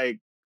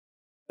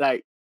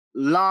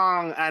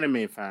long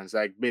anime fans,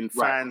 like been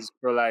fans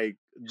for like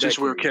since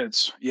we were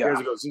kids. Years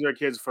ago, since we were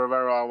kids for a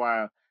very long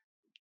while.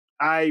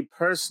 I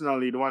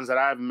personally, the ones that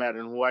I've met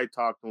and who I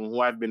talk to and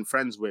who I've been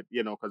friends with,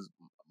 because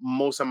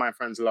most of my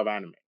friends love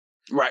anime.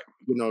 Right.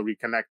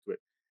 Reconnect with.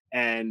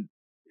 And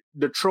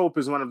the trope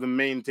is one of the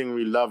main things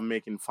we love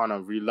making fun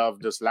of. We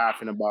love just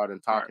laughing about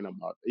and talking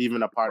about,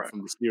 even apart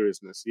from the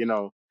seriousness,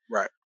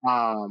 Right.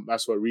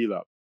 That's what we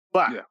love.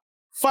 But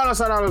follow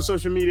us on all the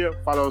social media.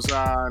 Follow us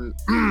on...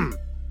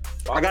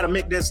 I got to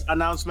make this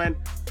announcement.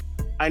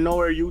 I know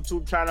our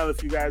YouTube channel,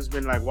 if you guys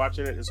been like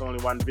watching it, it's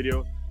only one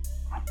video.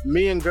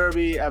 Me and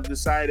Geurby have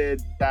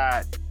decided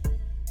that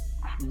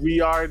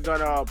we are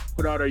gonna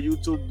put out a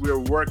YouTube. We're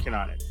working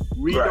on it.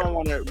 We don't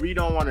want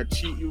to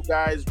cheat you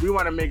guys. We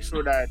want to make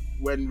sure that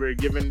when we're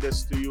giving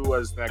this to you,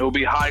 as like, it'll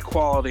be high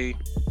quality.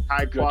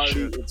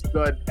 It's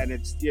good, and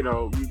it's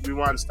we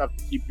want stuff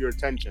to keep your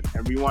attention,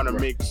 and we want to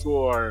make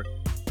sure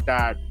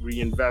that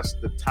we invest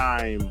the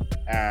time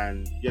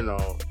and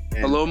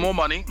a little more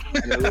money.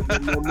 A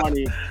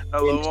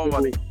little more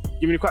money.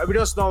 We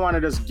just don't want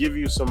to just give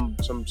you some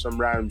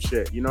random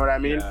shit. You know what I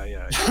mean?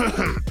 Yeah.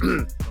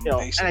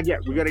 And again,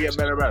 we gotta get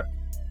better. Right.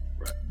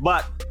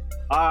 But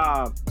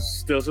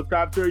still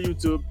subscribe to our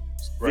YouTube.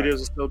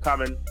 Videos are still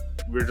coming.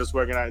 We're just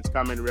working on it. It's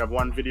coming. We have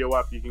one video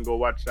up. You can go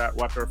watch that.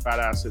 Watch our fat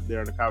ass sit there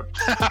on the couch.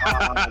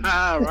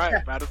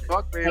 Right, fat as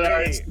fuck, baby.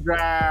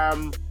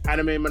 Instagram,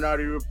 Anime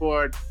Minority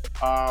Report.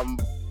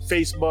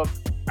 Facebook,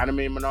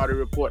 Anime Minority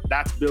Report.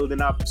 That's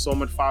building up. So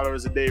much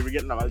followers a day. We're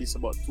getting at least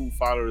about 2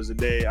 followers a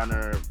day on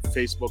our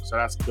Facebook, so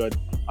that's good.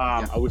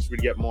 I wish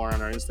we'd get more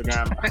on our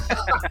Instagram.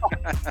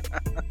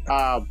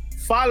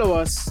 Follow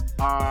us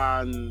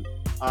on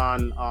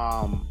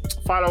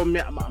follow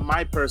me,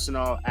 my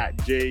personal at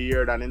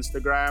JYeard on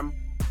Instagram.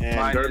 And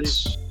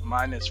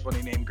mine is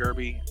funny name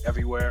Geurby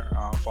everywhere.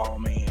 Follow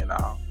me, and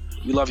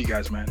we love you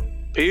guys, man.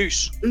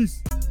 Peace.